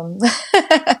sick of them.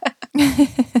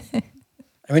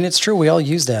 I mean, it's true. We all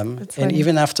use them, and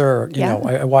even after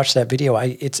I watched that video,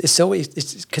 it's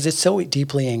because it's so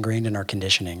deeply ingrained in our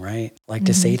conditioning, right? Like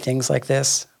to say things like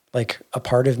this, like a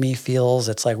part of me feels.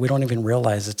 It's like we don't even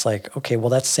realize. It's like, okay, well,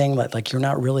 that's saying that like you're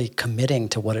not really committing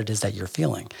to what it is that you're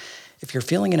feeling. if you're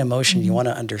feeling an emotion, you want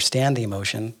to understand the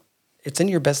emotion, it's in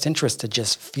your best interest to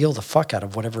just feel the fuck out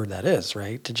of whatever that is,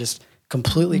 right? To just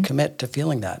completely commit to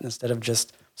feeling that instead of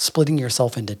just splitting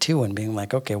yourself into two and being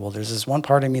like, okay, well, there's this one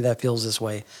part of me that feels this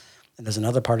way and there's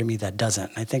another part of me that doesn't.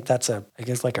 And I think that's a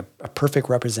perfect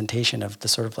representation of the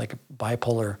sort of like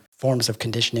bipolar forms of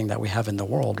conditioning that we have in the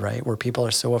world, right? Where people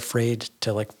are so afraid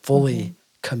to like fully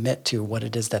commit to what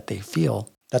it is that they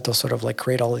feel that they'll sort of like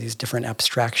create all of these different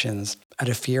abstractions out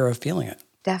of fear of feeling it.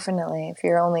 Definitely. If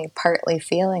you're only partly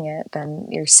feeling it, then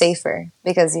you're safer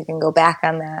because you can go back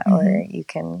on that or you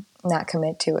can not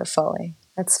commit to it fully.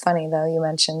 That's funny, though. You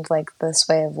mentioned like this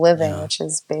way of living, which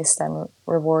is based on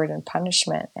reward and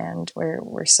punishment. And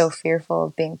we're so fearful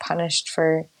of being punished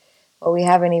for what we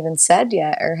haven't even said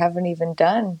yet or haven't even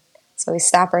done. So we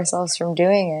stop ourselves from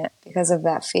doing it because of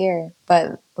that fear.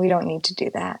 But we don't need to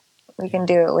do that. We can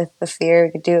do it with the fear.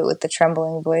 We can do it with the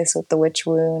trembling voice, with the witch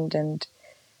wound. And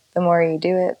the more you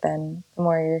do it, then the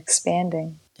more you're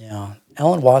expanding. Yeah.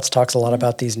 Alan Watts talks a lot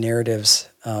about these narratives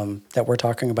that we're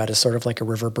talking about as sort of like a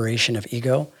reverberation of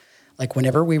ego. Like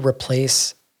whenever we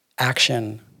replace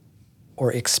action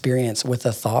or experience with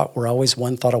a thought, we're always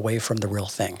one thought away from the real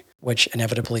thing, which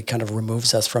inevitably kind of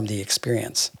removes us from the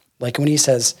experience. Like when he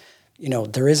says,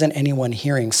 there isn't anyone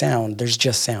hearing sound, there's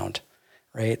just sound,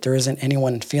 right? There isn't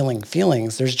anyone feeling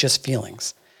feelings, there's just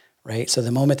feelings, right? So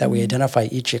the moment that we identify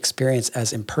each experience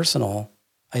as impersonal,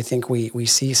 I think we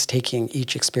cease taking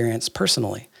each experience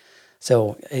personally.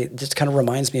 So it just kind of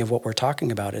reminds me of what we're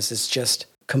talking about is it's just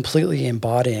completely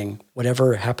embodying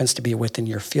whatever happens to be within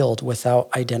your field without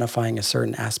identifying a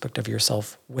certain aspect of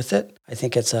yourself with it. I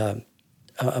think it's a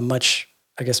much,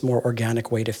 I guess, more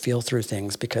organic way to feel through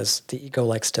things because the ego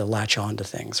likes to latch on to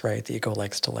things, right? The ego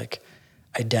likes to like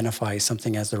identify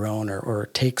something as their own or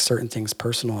take certain things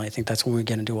personal. I think that's when we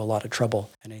get into a lot of trouble.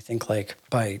 And I think like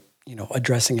by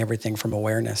addressing everything from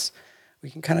awareness, we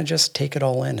can kind of just take it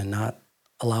all in and not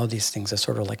allow these things to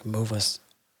sort of like move us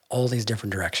all these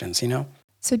different directions,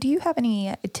 So do you have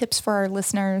any tips for our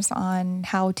listeners on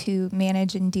how to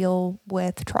manage and deal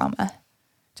with trauma?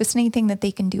 Just anything that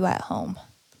they can do at home.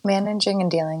 Managing and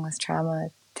dealing with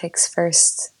trauma takes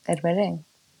first admitting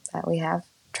that we have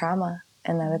trauma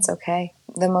and that it's okay.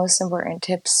 The most important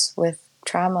tips with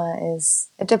trauma is,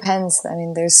 it depends. I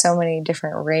mean, there's so many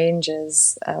different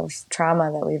ranges of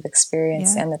trauma that we've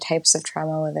experienced and the types of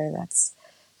trauma, whether that's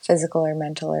physical or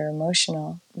mental or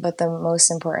emotional. But the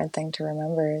most important thing to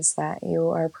remember is that you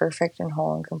are perfect and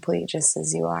whole and complete just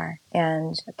as you are,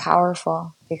 and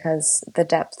powerful, because the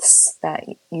depths that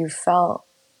you felt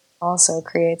also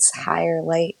creates higher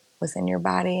light within your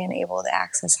body and able to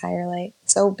access higher light.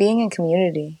 So being in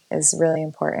community is really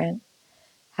important.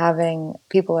 Having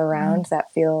people around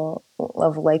that feel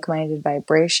of like-minded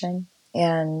vibration.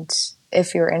 And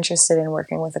if you're interested in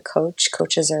working with a coach,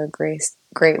 coaches are a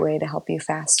great way to help you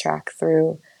fast track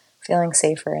through feeling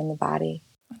safer in the body.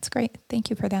 That's great. Thank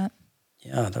you for that.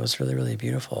 Yeah, that was really, really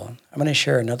beautiful. I'm going to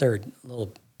share another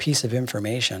little piece of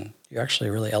information. You're actually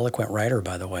a really eloquent writer,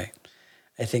 by the way.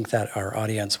 I think that our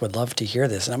audience would love to hear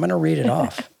this, and I'm going to read it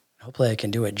off. Hopefully I can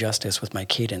do it justice with my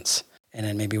cadence, and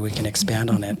then maybe we can expand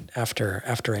on it after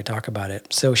I talk about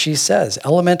it. So she says,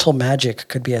 elemental magic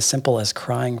could be as simple as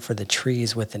crying for the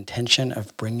trees with intention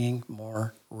of bringing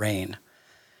more rain.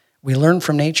 We learn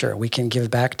from nature. We can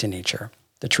give back to nature.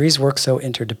 The trees work so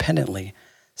interdependently,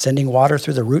 sending water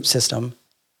through the root system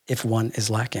if one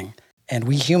is lacking. And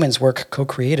we humans work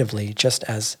co-creatively just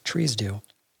as trees do,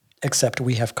 except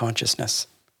we have consciousness.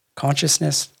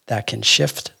 Consciousness that can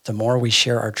shift the more we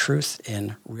share our truth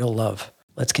in real love.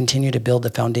 Let's continue to build the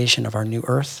foundation of our new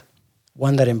earth,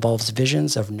 one that involves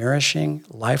visions of nourishing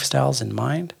lifestyles in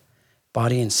mind,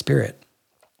 body, and spirit.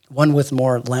 One with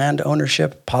more land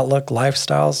ownership, potluck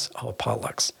lifestyles,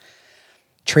 potlucks.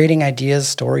 Trading ideas,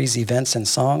 stories, events, and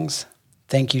songs.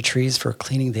 Thank you, trees, for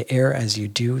cleaning the air as you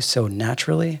do so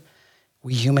naturally.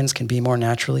 We humans can be more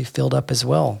naturally filled up as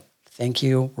well. Thank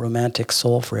you, romantic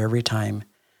soul, for every time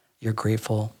you're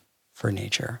grateful for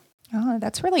nature. Oh,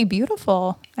 that's really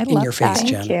beautiful. I love In your face, that.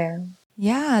 Jen. Thank you.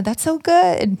 Yeah, that's so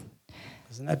good.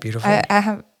 Isn't that beautiful?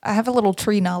 I have a little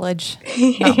tree knowledge,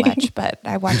 not much, but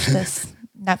I watched this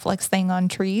Netflix thing on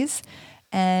trees,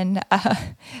 and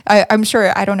I'm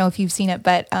sure, I don't know if you've seen it,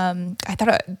 but I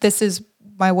thought this is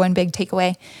my one big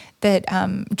takeaway, that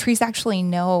trees actually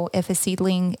know if a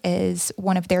seedling is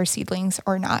one of their seedlings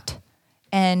or not,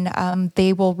 and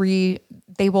they will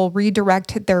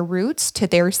redirect their roots to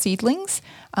their seedlings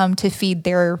to feed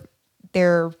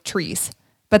their trees,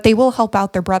 but they will help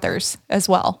out their brothers as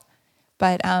well.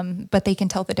 But they can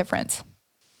tell the difference.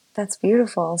 That's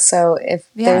beautiful. So if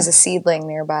there's a seedling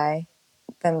nearby,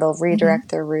 then they'll redirect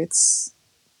their roots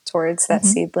towards that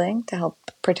seedling to help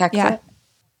protect Yeah. it.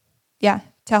 Yeah,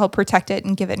 to help protect it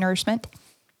and give it nourishment.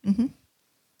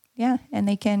 Yeah, and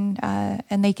they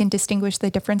can distinguish the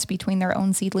difference between their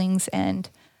own seedlings and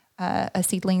a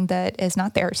seedling that is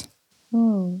not theirs,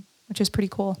 which is pretty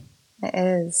cool. It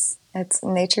is.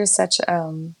 Nature's such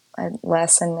a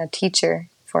lesson, a teacher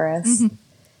for us.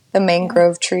 The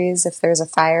mangrove trees, if there's a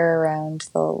fire around,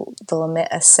 they'll emit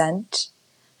a scent.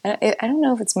 I don't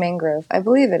know if it's mangrove. I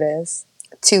believe it is,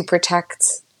 to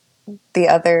protect the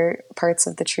other parts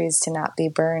of the trees to not be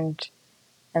burned.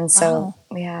 And so,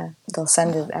 they'll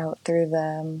send it out through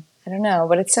the, I don't know,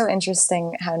 but it's so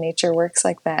interesting how nature works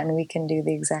like that, and we can do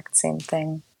the exact same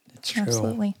thing. It's true.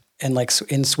 Absolutely. And like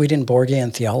in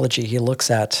Swedenborgian theology, he looks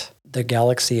at the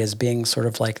galaxy as being sort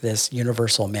of like this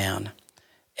universal man.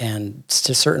 And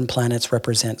to certain planets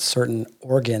represent certain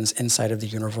organs inside of the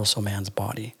universal man's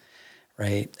body,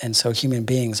 right? And so human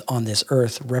beings on this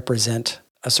earth represent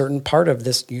a certain part of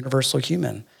this universal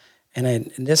human.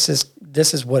 And this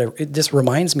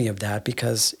reminds me of that,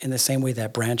 because in the same way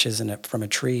that branches from a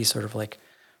tree sort of like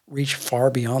reach far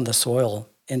beyond the soil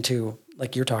into,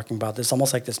 like you're talking about, this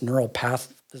almost like this neural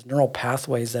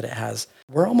pathways that it has.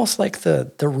 We're almost like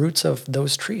the roots of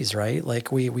those trees, right?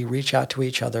 Like we reach out to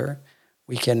each other,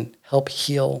 we can help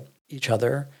heal each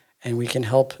other, and we can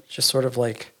help just sort of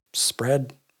like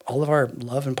spread all of our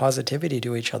love and positivity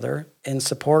to each other in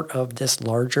support of this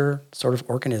larger sort of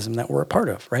organism that we're a part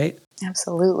of, right?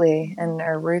 Absolutely. And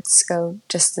our roots go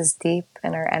just as deep,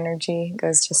 and our energy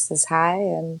goes just as high.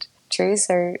 And trees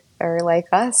are like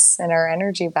us in our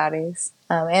energy bodies.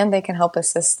 And they can help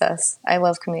assist us. I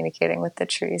love communicating with the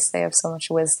trees. They have so much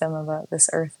wisdom about this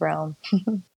earth realm.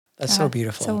 That's so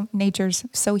beautiful. So nature's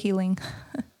so healing.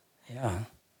 Yeah,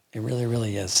 it really,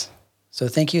 really is. So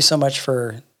thank you so much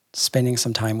for spending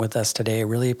some time with us today. I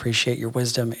really appreciate your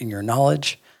wisdom and your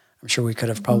knowledge. I'm sure we could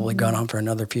have probably gone on for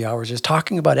another few hours just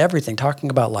talking about everything, talking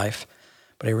about life.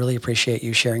 But I really appreciate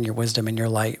you sharing your wisdom and your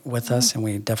light with us, and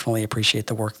we definitely appreciate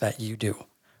the work that you do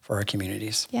for our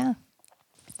communities. Yeah.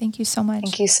 Thank you so much.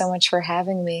 Thank you so much for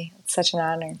having me. It's such an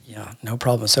honor. Yeah, no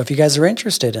problem. So if you guys are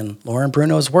interested in Lauren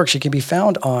Bruno's work, she can be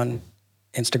found on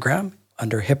Instagram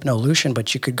under Hypnolution,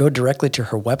 but you could go directly to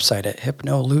her website at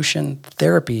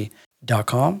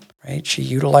hypnolutiontherapy.com, right? She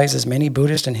utilizes many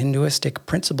Buddhist and Hinduistic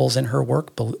principles in her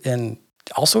work, and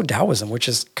also Taoism, which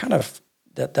is kind of,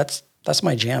 that's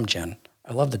my jam, Jen.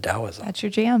 I love the Taoism. That's your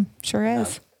jam. Sure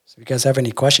is. So if you guys have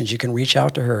any questions, you can reach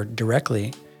out to her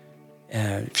directly.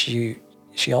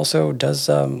 She also does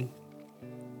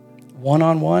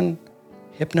one-on-one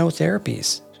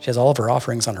hypnotherapies. She has all of her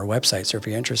offerings on her website, so if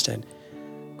you're interested,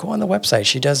 go on the website.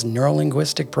 She does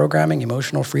neurolinguistic programming,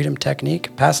 emotional freedom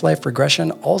technique, past life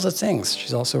regression, all the things.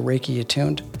 She's also Reiki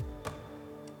attuned.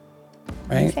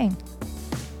 Right? Amazing.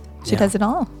 She does it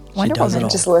all. Wonder does it Woman. all.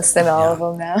 Just listing all of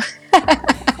them now.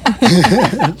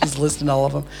 Just listing all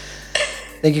of them.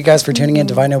 Thank you guys for tuning in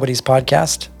to Divine Nobody's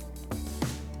podcast.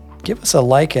 Give us a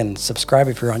like and subscribe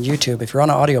if you're on YouTube. If you're on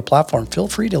an audio platform, feel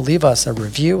free to leave us a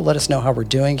review. Let us know how we're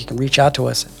doing. You can reach out to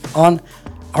us on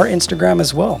our Instagram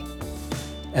as well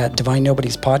at Divine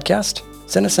Nobody's Podcast.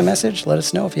 Send us a message. Let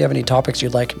us know if you have any topics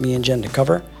you'd like me and Jen to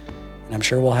cover. And I'm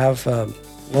sure we'll have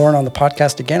Lauren on the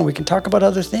podcast again. We can talk about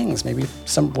other things. Maybe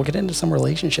we'll get into some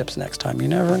relationships next time. You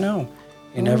never know.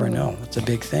 You never know. It's a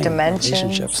big thing. Dimensions,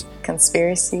 relationships,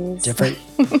 conspiracies. different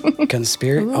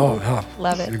conspiracy. Love it.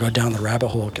 We're gonna go down the rabbit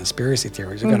hole of conspiracy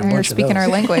theories. We got a You're bunch of those. speaking our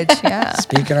language. Yeah.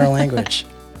 Speaking our language.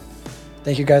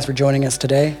 Thank you guys for joining us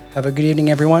today. Have a good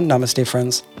evening, everyone. Namaste,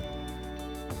 friends.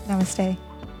 Namaste.